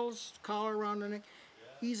 shackles, collar around the neck.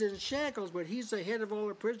 He's in shackles, but he's the head of all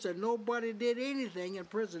the prisoners, and nobody did anything in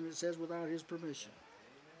prison, it says, without his permission.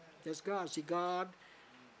 That's God. See, God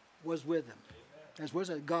was with him. That's what it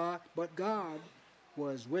says, God, but God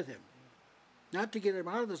was with him. Not to get him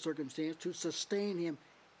out of the circumstance, to sustain him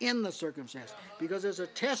in the circumstance. Because there's a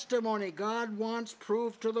testimony God wants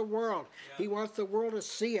proved to the world. He wants the world to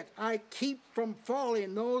see it. I keep from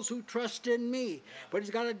falling those who trust in me. But he's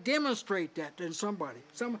got to demonstrate that to somebody.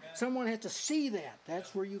 Someone has to see that.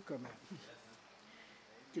 That's where you come in.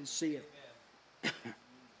 You can see it.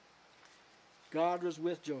 God was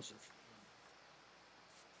with Joseph.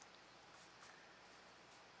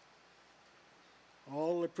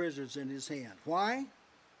 All the prisoners in his hand. Why?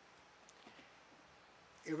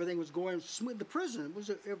 Everything was going smooth. The prison was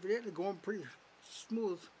evidently going pretty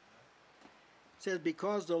smooth. It says,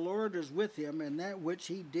 because the Lord is with him, and that which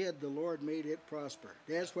he did, the Lord made it prosper.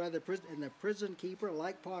 That's why the prison keeper,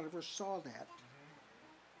 like Potiphar, saw that.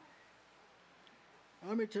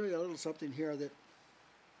 Let me tell you a little something here that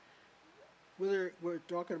whether we're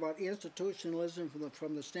talking about institutionalism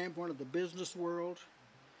from the standpoint of the business world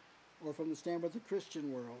or from the standpoint of the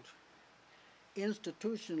Christian world,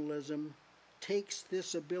 institutionalism takes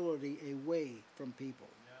this ability away from people.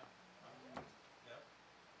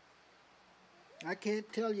 I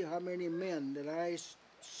can't tell you how many men that I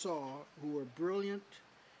saw who were brilliant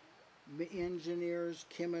engineers,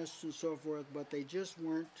 chemists, and so forth, but they just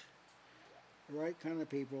weren't the right kind of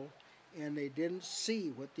people, and they didn't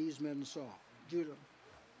see what these men saw. Judah.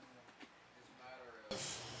 It's a matter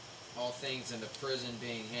of all things in the prison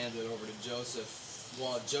being handed over to Joseph,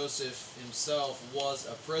 while Joseph himself was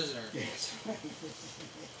a prisoner. Yes.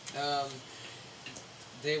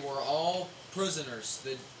 They were all prisoners.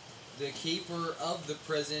 The keeper of the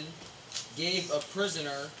prison gave a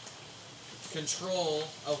prisoner control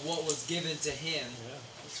of what was given to him. Yeah,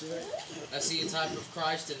 that's right. I see a type of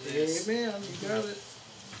Christ in this. Amen. You got it.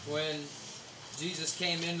 When Jesus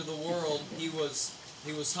came into the world, he was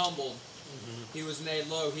humbled. He was made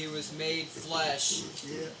low. He was made flesh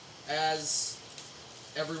Yeah. as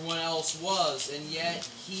everyone else was, and yet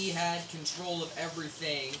he had control of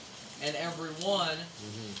everything and everyone,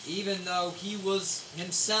 even though he was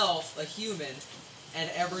himself a human, and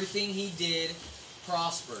everything he did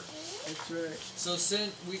prospered. That's right. So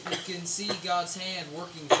since we can see God's hand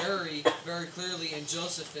working very, very clearly in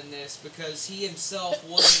Joseph in this, because he himself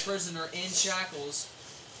was a prisoner in shackles,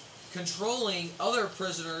 controlling other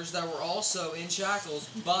prisoners that were also in shackles,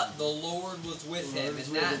 but the Lord was with him,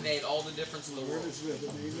 and that made all the difference in the world.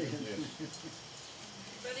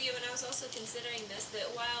 Brother Ewan, I was also considering this,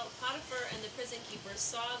 that while Potiphar and the prison keeper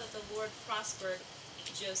saw that the Lord prospered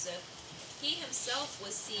Joseph, he himself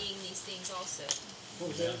was seeing these things also.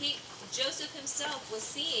 Joseph himself was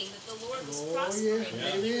seeing that the Lord was prospering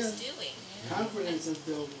what he was doing. Confidence is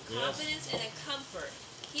building. Confidence and a comfort.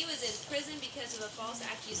 He was in prison because of a false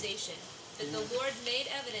accusation, but the Lord made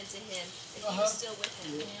evident to him that he was still with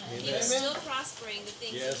him. He was still prospering the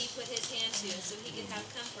things that he put his hand to, so he could have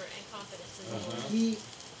comfort and confidence in the Lord.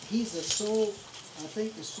 He's the sole, I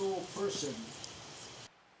think the sole person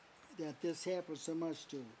that this happened so much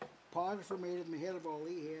to. Potiphar made him the head of all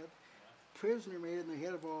he had. Prisoner made him the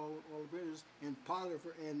head of all the prisoners, and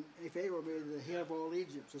Potiphar and Pharaoh made him the head of all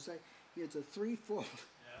Egypt. So it's a threefold.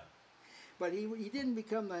 But he didn't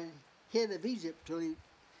become the head of Egypt till he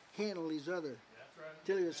handled these other.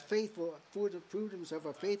 Till he was faithful, proved himself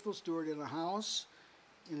a faithful steward in a house,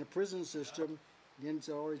 in a prison system. Then it's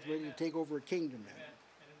always ready to take over a kingdom. And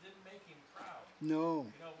it didn't make him proud. No.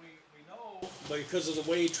 You know, we know because of the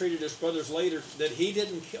way he treated his brothers later that he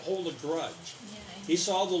didn't hold a grudge. He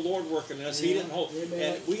saw the Lord working in us. He didn't hold.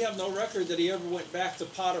 And we have no record that he ever went back to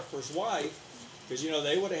Potiphar's wife, because, you know,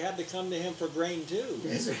 they would have had to come to him for grain too.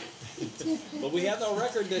 That's right. But we have no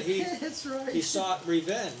record that he That's right. he sought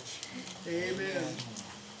revenge. Amen.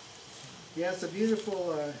 Yeah, it's a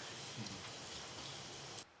beautiful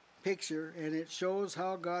picture, and it shows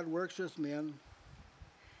how God works with men.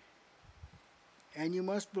 And you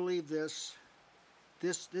must believe this.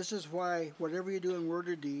 This is why whatever you do in word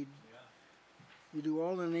or deed, you do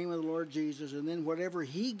all in the name of the Lord Jesus, and then whatever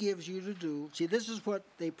He gives you to do. See, this is what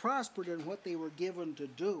they prospered in what they were given to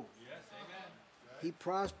do. Yes, amen. He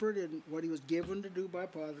prospered in what he was given to do by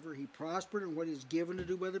Potiphar. He prospered in what he was given to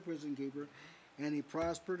do by the prison keeper, and he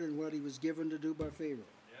prospered in what he was given to do by Pharaoh.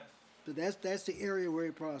 Yes. So that's the area where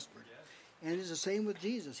he prospered. Yes. And it's the same with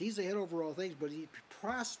Jesus. He's the head over all things, but he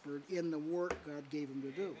prospered in the work God gave him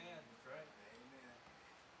to do. Amen. That's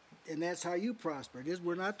right. And that's how you prosper.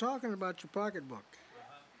 We're not talking about your pocketbook.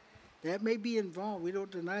 That may be involved. We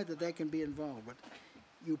don't deny that can be involved. But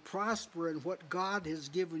you prosper in what God has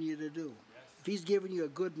given you to do. If He's given you a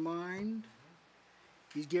good mind,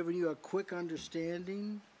 He's given you a quick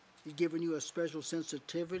understanding, He's given you a special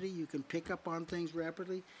sensitivity, you can pick up on things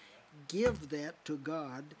rapidly, give that to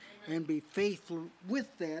God and be faithful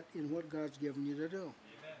with that in what God's given you to do. In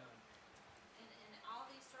all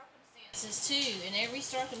these circumstances too, in every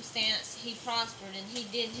circumstance he prospered and he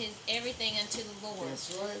did everything unto the Lord.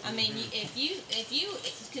 That's right. I mean, if you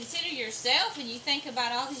consider yourself and you think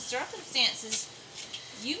about all these circumstances,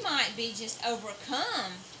 you might be just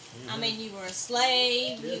overcome. I mean, you were a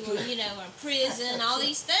slave, you were, in prison, all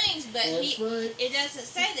these things, but it doesn't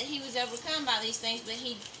say that he was overcome by these things, but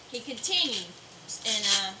he continued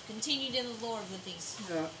and continued in the Lord with these.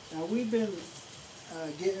 Now we've been,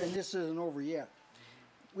 and this isn't over yet,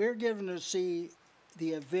 we're given to see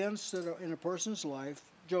the events that are in a person's life,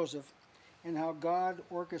 Joseph, and how God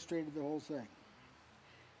orchestrated the whole thing.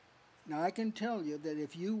 Now I can tell you that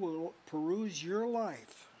if you will peruse your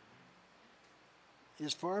life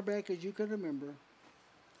as far back as you can remember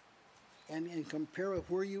and compare with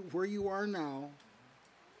where you are now,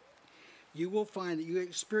 you will find that you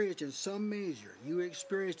experience in some measure, you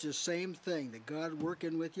experience the same thing, that God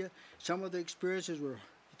working with you. Some of the experiences were,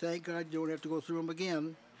 thank God you don't have to go through them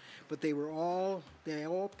again, but they all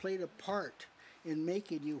played a part in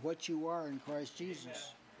making you what you are in Christ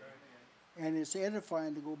Jesus. And it's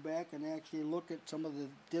edifying to go back and actually look at some of the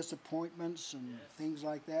disappointments and things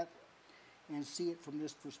like that and see it from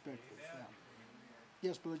this perspective. Yeah.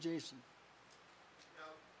 Yes, Brother Jason.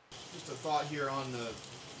 Just a thought here on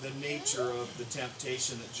the nature of the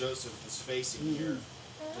temptation that Joseph is facing here,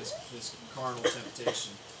 this carnal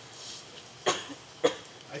temptation.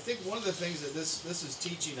 I think one of the things that this is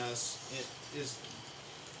teaching us is,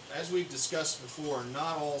 as we've discussed before,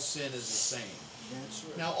 not all sin is the same. That's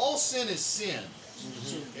right. Now, all sin is sin.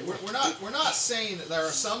 We're not saying that there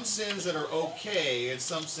are some sins that are okay and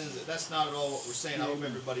some sins that's not at all what we're saying. I hope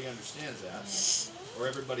everybody understands that, or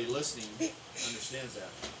everybody listening understands that.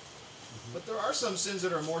 But there are some sins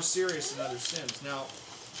that are more serious than other sins. Now,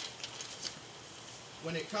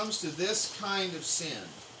 when it comes to this kind of sin,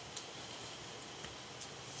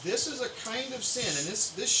 this is a kind of sin, and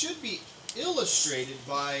this should be illustrated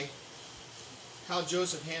by how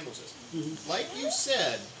Joseph handles it. Like you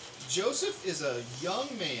said, Joseph is a young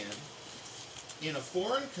man in a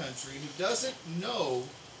foreign country who doesn't know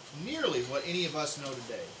nearly what any of us know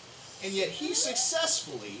today. And yet he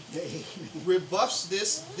successfully rebuffs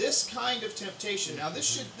this kind of temptation. Now this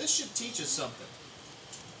should teach us something.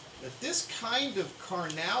 That this kind of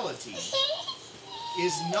carnality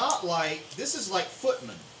is not like, this is like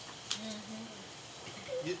footmen.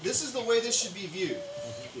 This is the way this should be viewed.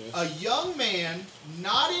 A young man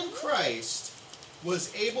not in Christ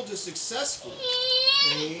was able to successfully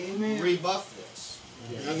rebuff this.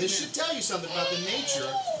 Now this should tell you something about the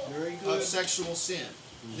nature of sexual sin.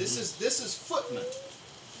 This is footmen.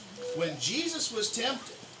 When Jesus was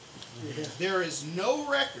tempted, there is no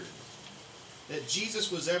record that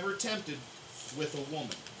Jesus was ever tempted with a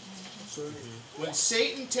woman. When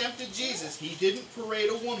Satan tempted Jesus, he didn't parade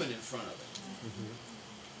a woman in front of him.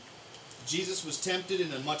 Jesus was tempted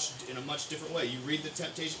in a much different way. You read the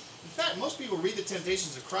temptation. In fact, most people read the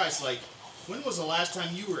temptations of Christ like, when was the last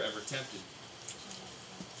time you were ever tempted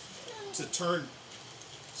to turn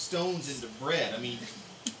stones into bread? I mean,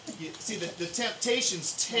 you see, the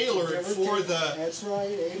temptation's tailored for the... That's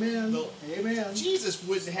right. Amen. Amen. Jesus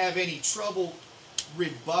wouldn't have any trouble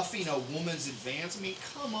rebuffing a woman's advance. I mean,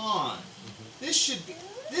 come on. This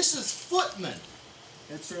is footmen.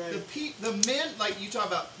 That's right. The men, like you talk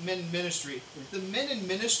about men in ministry, the men in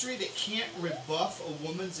ministry that can't rebuff a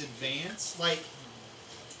woman's advance, like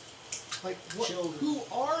what? Who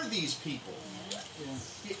are these people?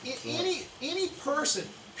 Any person,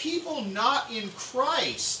 people not in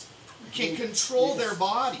Christ can control their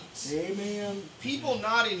bodies. Amen. People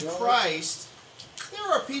not in Christ.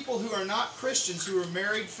 There are people who are not Christians who are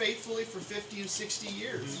married faithfully for 50 and 60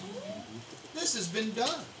 years. This has been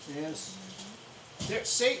done. Yes.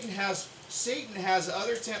 Satan has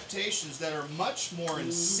other temptations that are much more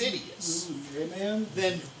insidious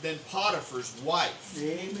than Potiphar's wife.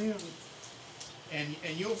 Amen.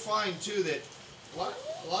 And you'll find too that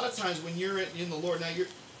a lot of times when you're in the Lord, now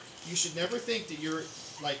you should never think that you're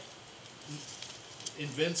like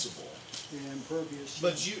invincible. Yeah, impervious.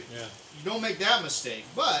 But you don't make that mistake.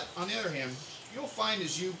 But on the other hand, you'll find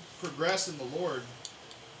as you progress in the Lord,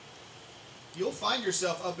 you'll find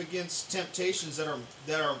yourself up against temptations that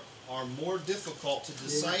are more difficult to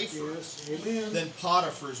decipher than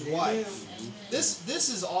Potiphar's wife. This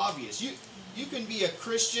is obvious. You can be a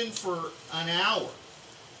Christian for an hour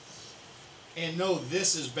and know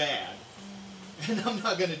this is bad, and I'm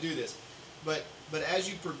not going to do this. But as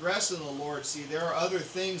you progress in the Lord, see, there are other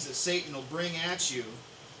things that Satan will bring at you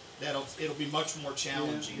that it'll be much more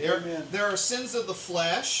challenging. There are sins of the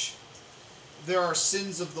flesh. There are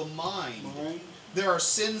sins of the mind. There are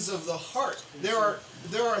sins of the heart. There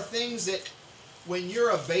are things that when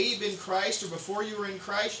you're a babe in Christ or before you were in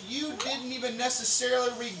Christ, you didn't even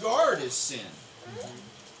necessarily regard as sin.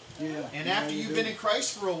 And after you've been in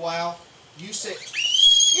Christ for a while, you say,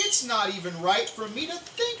 it's not even right for me to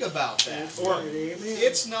think about that. Or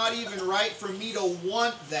it's not even right for me to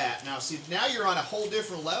want that. Now see, now you're on a whole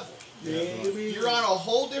different level. You're on a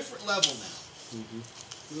whole different level now.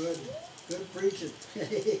 Good. Good preaching.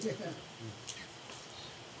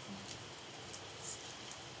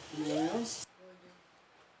 Anyone else?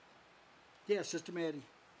 Yeah, Sister Maddie.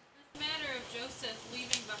 The matter of Joseph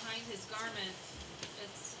leaving behind his garment,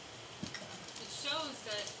 it shows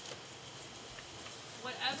that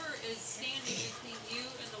whatever is standing between you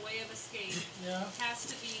and the way of escape has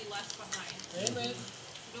to be left behind. Amen.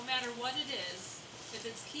 No matter what it is, if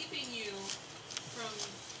it's keeping you from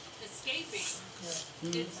escaping,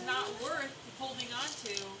 it's not worth holding on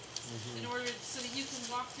to in order so that you can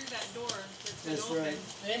walk through that door that's been open.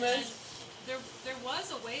 Right. Amen. And there was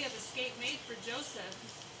a way of escape made for Joseph,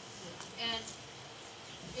 and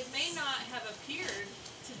it may not have appeared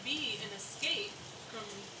to be an escape from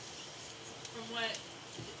what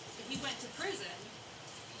he went to prison,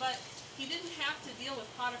 but he didn't have to deal with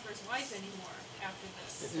Potiphar's wife anymore after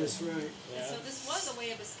this. That's right. And so this was a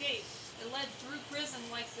way of escape. It led through prison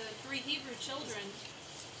like the 3 Hebrew children.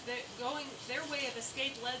 Their way of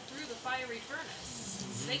escape led through the fiery furnace.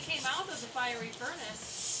 They came out of the fiery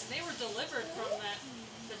furnace and they were delivered from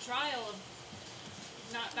the trial of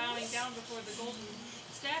not bowing down before the golden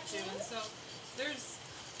statue. And so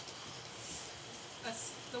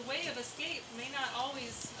the way of escape may not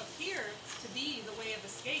always appear to be the way of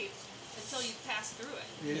escape until you pass through it.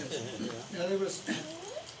 Yes. Now there was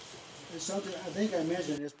There's something, I think I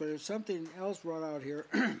mentioned this, but there's something else brought out here.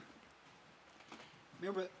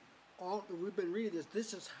 Remember, we've been reading this.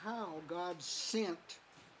 This is how God sent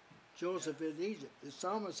Joseph in Egypt. The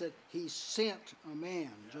psalmist said he sent a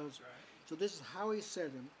man, Joseph. So this is how he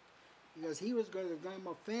sent him, because he was going to come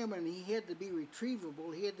a famine. He had to be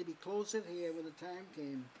retrievable. He had to be close at hand when the time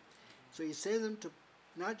came. So he sent him to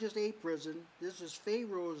not just a prison. This is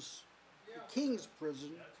Pharaoh's, the king's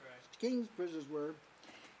prison. King's prisoners were.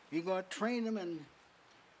 He's going to train them in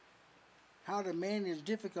how to manage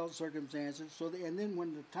difficult circumstances. And then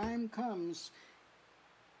when the time comes,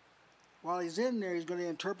 while he's in there, he's going to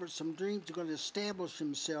interpret some dreams. He's going to establish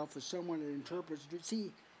himself as someone that interprets dreams.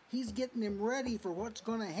 See, he's getting him ready for what's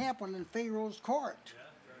going to happen in Pharaoh's court. Yeah,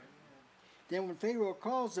 right. Then when Pharaoh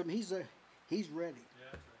calls him, he's ready. Yeah, that's right.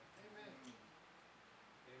 Amen.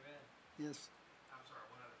 Amen. Yes. I'm sorry,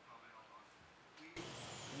 one other comment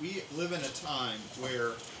on We live in a time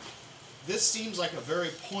where this seems like a very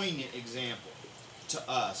poignant example to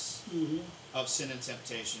us of sin and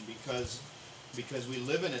temptation, because we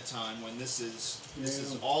live in a time when this is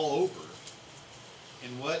all over.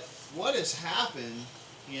 And what has happened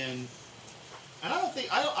in, and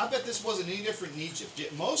I bet this wasn't any different in Egypt.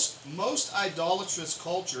 Most idolatrous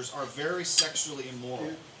cultures are very sexually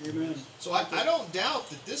immoral. Amen. So I don't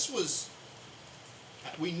doubt that this was,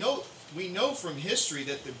 we know from history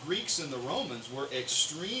that the Greeks and the Romans were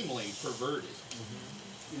extremely perverted.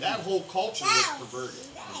 That whole culture was perverted.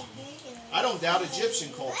 I don't doubt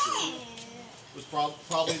Egyptian culture was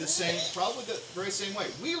probably the very same way.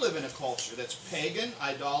 We live in a culture that's pagan,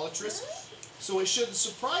 idolatrous, so it shouldn't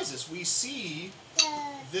surprise us. We see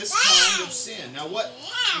this kind of sin. Now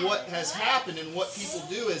what has happened and what people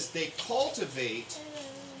do is they cultivate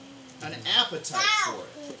an appetite for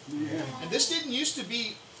it. And this didn't used to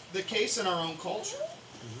be the case in our own culture.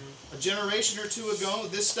 A generation or two ago,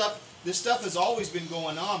 this stuff has always been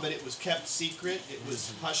going on, but it was kept secret. It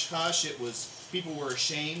was hush hush. It was, people were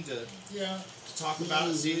ashamed to talk about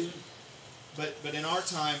it. See, but in our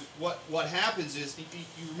time, what happens is, you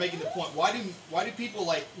were making the point. Why do people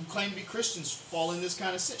who claim to be Christians fall in this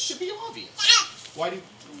kind of sin? It should be obvious. Why do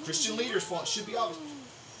Christian leaders fall? It should be obvious.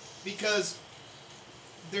 Because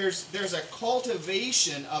there's a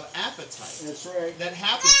cultivation of appetite. That's right. That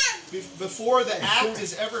happens before the act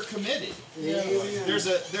is ever committed. Yeah.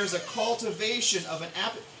 There's a cultivation of an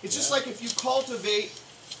appetite. It's just like if you cultivate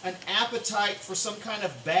an appetite for some kind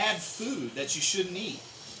of bad food that you shouldn't eat.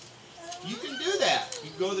 You can do that.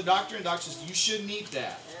 You go to the doctor and the doctor says you shouldn't eat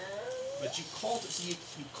that. But you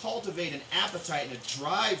cultivate an appetite and a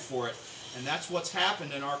drive for it, and that's what's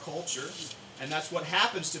happened in our culture, and that's what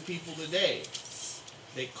happens to people today.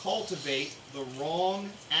 They cultivate the wrong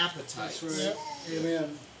appetites. That's right.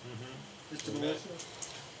 Amen. Mr. Melissa?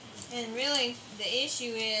 And really, the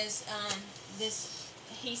issue is this.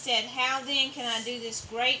 He said, "How then can I do this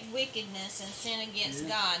great wickedness and sin against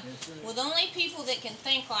God?" Right. Well, the only people that can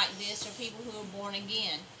think like this are people who are born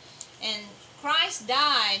again. And Christ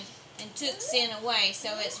died and took sin away,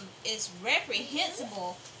 so it's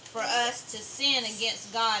reprehensible for us to sin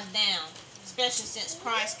against God now, especially since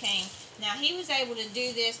Christ came. Now, he was able to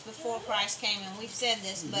do this before Christ came, and we've said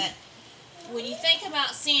this, but when you think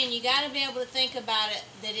about sin, you got to be able to think about it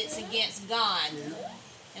that it's against God. Yeah.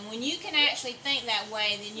 And when you can actually think that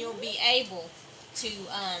way, then you'll be able to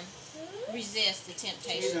resist the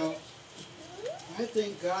temptation. You know, I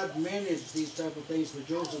think God managed these type of things for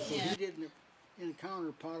Joseph, so he didn't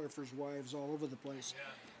encounter Potiphar's wives all over the place.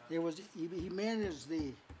 He managed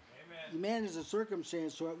the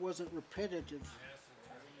circumstance so it wasn't repetitive.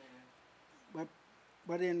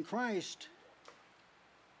 But in Christ,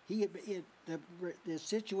 the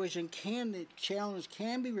situation the challenge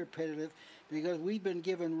can be repetitive, because we've been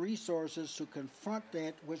given resources to confront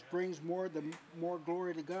that, which brings more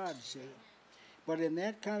glory to God, see. But in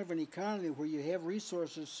that kind of an economy where you have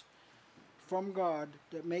resources from God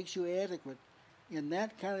that makes you adequate, in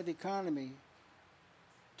that kind of economy,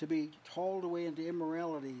 to be hauled away into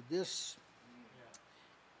immorality, this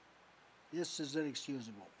is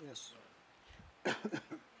inexcusable. Yes. At the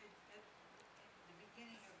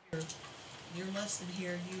beginning of your lesson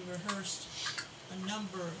here, you rehearsed a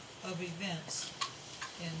number of events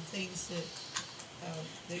and things that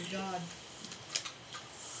God,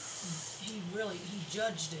 he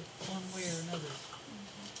judged it one way or another.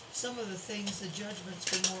 Some of the things, the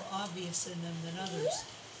judgments were more obvious in them than others.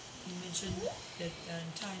 You mentioned that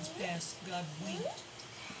in times past God winked.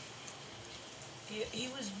 He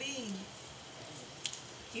was being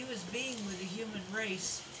with the human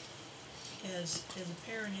race as a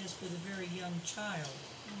parent is with a very young child.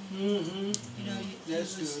 Mm-hmm. You know,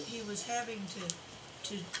 he was having to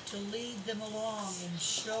to lead them along and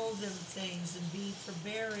show them things and be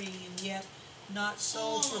forbearing and yet not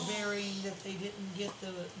so forbearing that they didn't get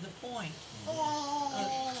the point.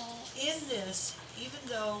 In this, even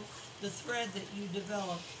though the thread that you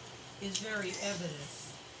develop is very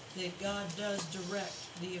evident, that God does direct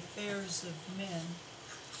the affairs of men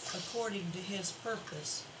according to his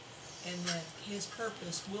purpose, and that his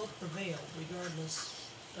purpose will prevail regardless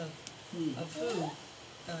of who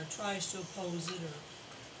tries to oppose it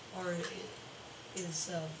or is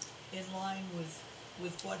in line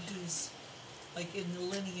with what he's, like in the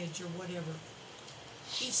lineage or whatever.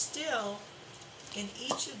 He's still, in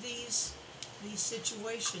each of these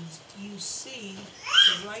situations, you see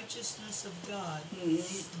the righteousness of God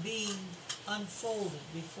being unfolded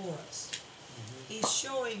before us. He's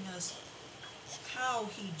showing us how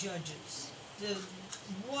he judges,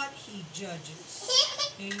 what he judges.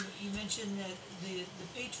 You mentioned that the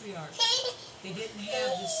patriarchs, they didn't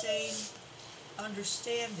have the same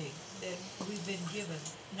understanding that we've been given,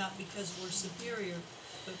 not because we're superior,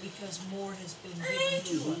 but because more has been given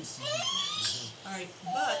to us. All right,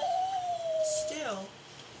 but still,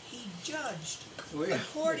 he judged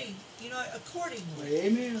accordingly.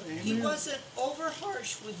 Amen. He wasn't over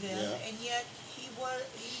harsh with them, and yet he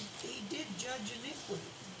did judge iniquity.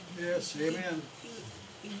 Yes, amen.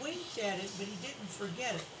 He winked at it, but he didn't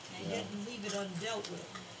forget it. He didn't leave it undealt with.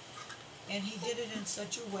 And he did it in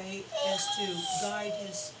such a way as to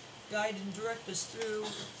guide and direct us through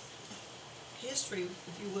history,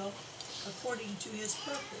 if you will, according to his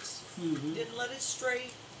purpose. Didn't let it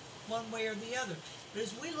stray one way or the other. But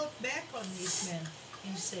as we look back on these men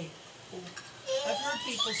and say, well, I've heard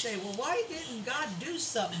people say, well, why didn't God do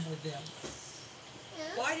something with them?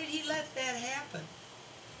 Why did he let that happen?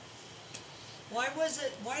 Why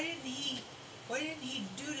didn't he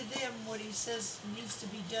do to them what he says needs to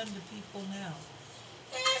be done to people now?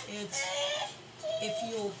 It's, if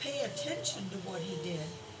you'll pay attention to what he did,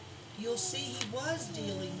 you'll see he was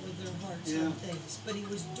dealing with their hearts on things, but he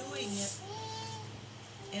was doing it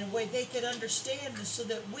in a way they could understand so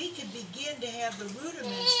that we could begin to have the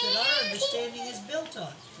rudiments that our understanding is built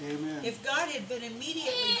on. Amen. If God had been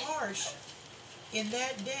immediately harsh in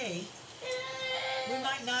that day, we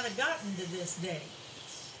might not have gotten to this day.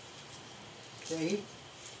 Yeah,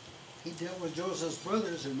 he dealt with Joseph's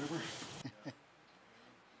brothers, remember?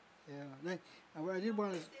 Yeah. I did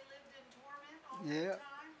want to. They lived in torment all Yeah. the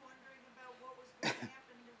time, wondering about what was going to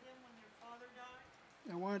happen to them when their father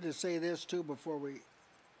died. I wanted to say this too before we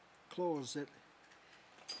close, that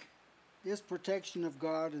this protection of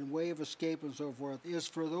God and way of escape and so forth is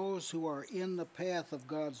for those who are in the path of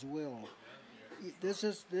God's will. This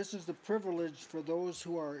is the privilege for those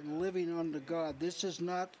who are living unto God. This is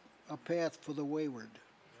not a path for the wayward.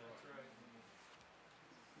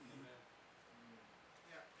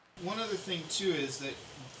 One other thing too is that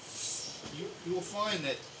you will find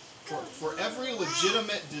that for every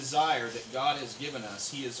legitimate desire that God has given us,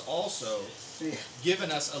 he has also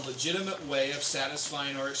given us a legitimate way of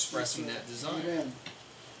satisfying or expressing that desire.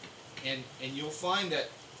 Amen. And you'll find that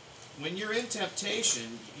when you're in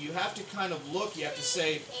temptation, you have to kind of look, you have to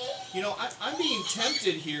say, you know, I'm being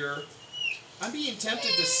tempted here. I'm being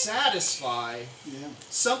tempted to satisfy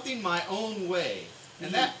something my own way.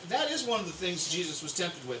 And that is one of the things Jesus was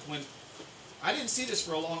tempted with. When I didn't see this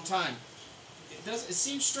for a long time. It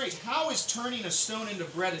seems strange. How is turning a stone into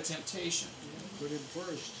bread a temptation? Put him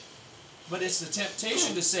first. But it's the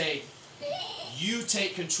temptation to say, you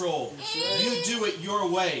take control. You do it your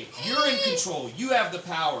way. You're in control. You have the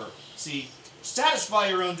power. See, satisfy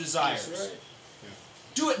your own desires. That's right.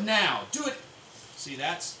 Do it now. Do it. See,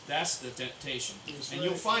 that's the temptation. That's and right.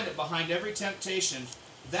 you'll find that behind every temptation,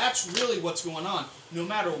 that's really what's going on, no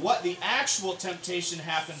matter what the actual temptation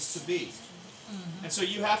happens to be. And so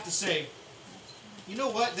you have to say, you know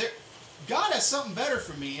what? God has something better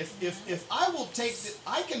for me. If I will take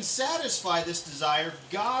I can satisfy this desire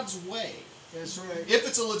God's way. That's right. If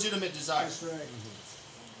it's a legitimate desire. That's right.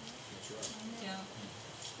 That's right. Yeah.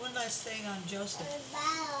 One last thing on Joseph.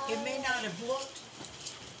 It may not have looked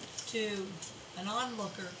to an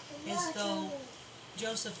onlooker as though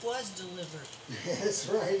Joseph was delivered. That's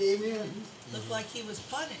right. Amen. Looked like he was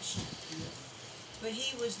punished. But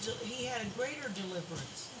he had a greater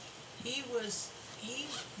deliverance.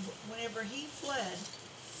 Whenever he fled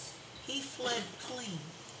clean.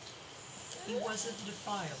 He wasn't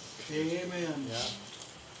defiled. Amen. Yeah.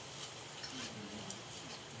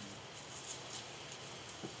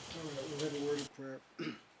 All right, we'll have a word of prayer.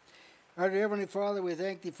 Our dear Heavenly Father, we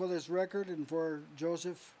thank Thee for this record and for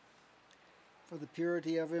Joseph, for the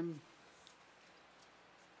purity of him.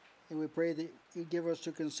 And we pray that you give us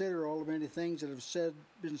to consider all the many things that have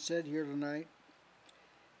been said here tonight.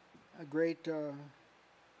 A great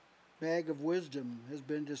bag of wisdom has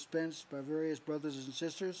been dispensed by various brothers and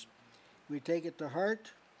sisters. We take it to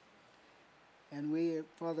heart, and we,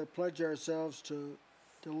 Father, pledge ourselves to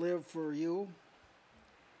live for you,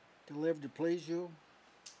 to live to please you,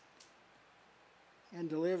 and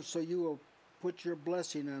to live so you will put your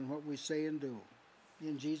blessing on what we say and do.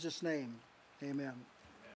 In Jesus' name, amen.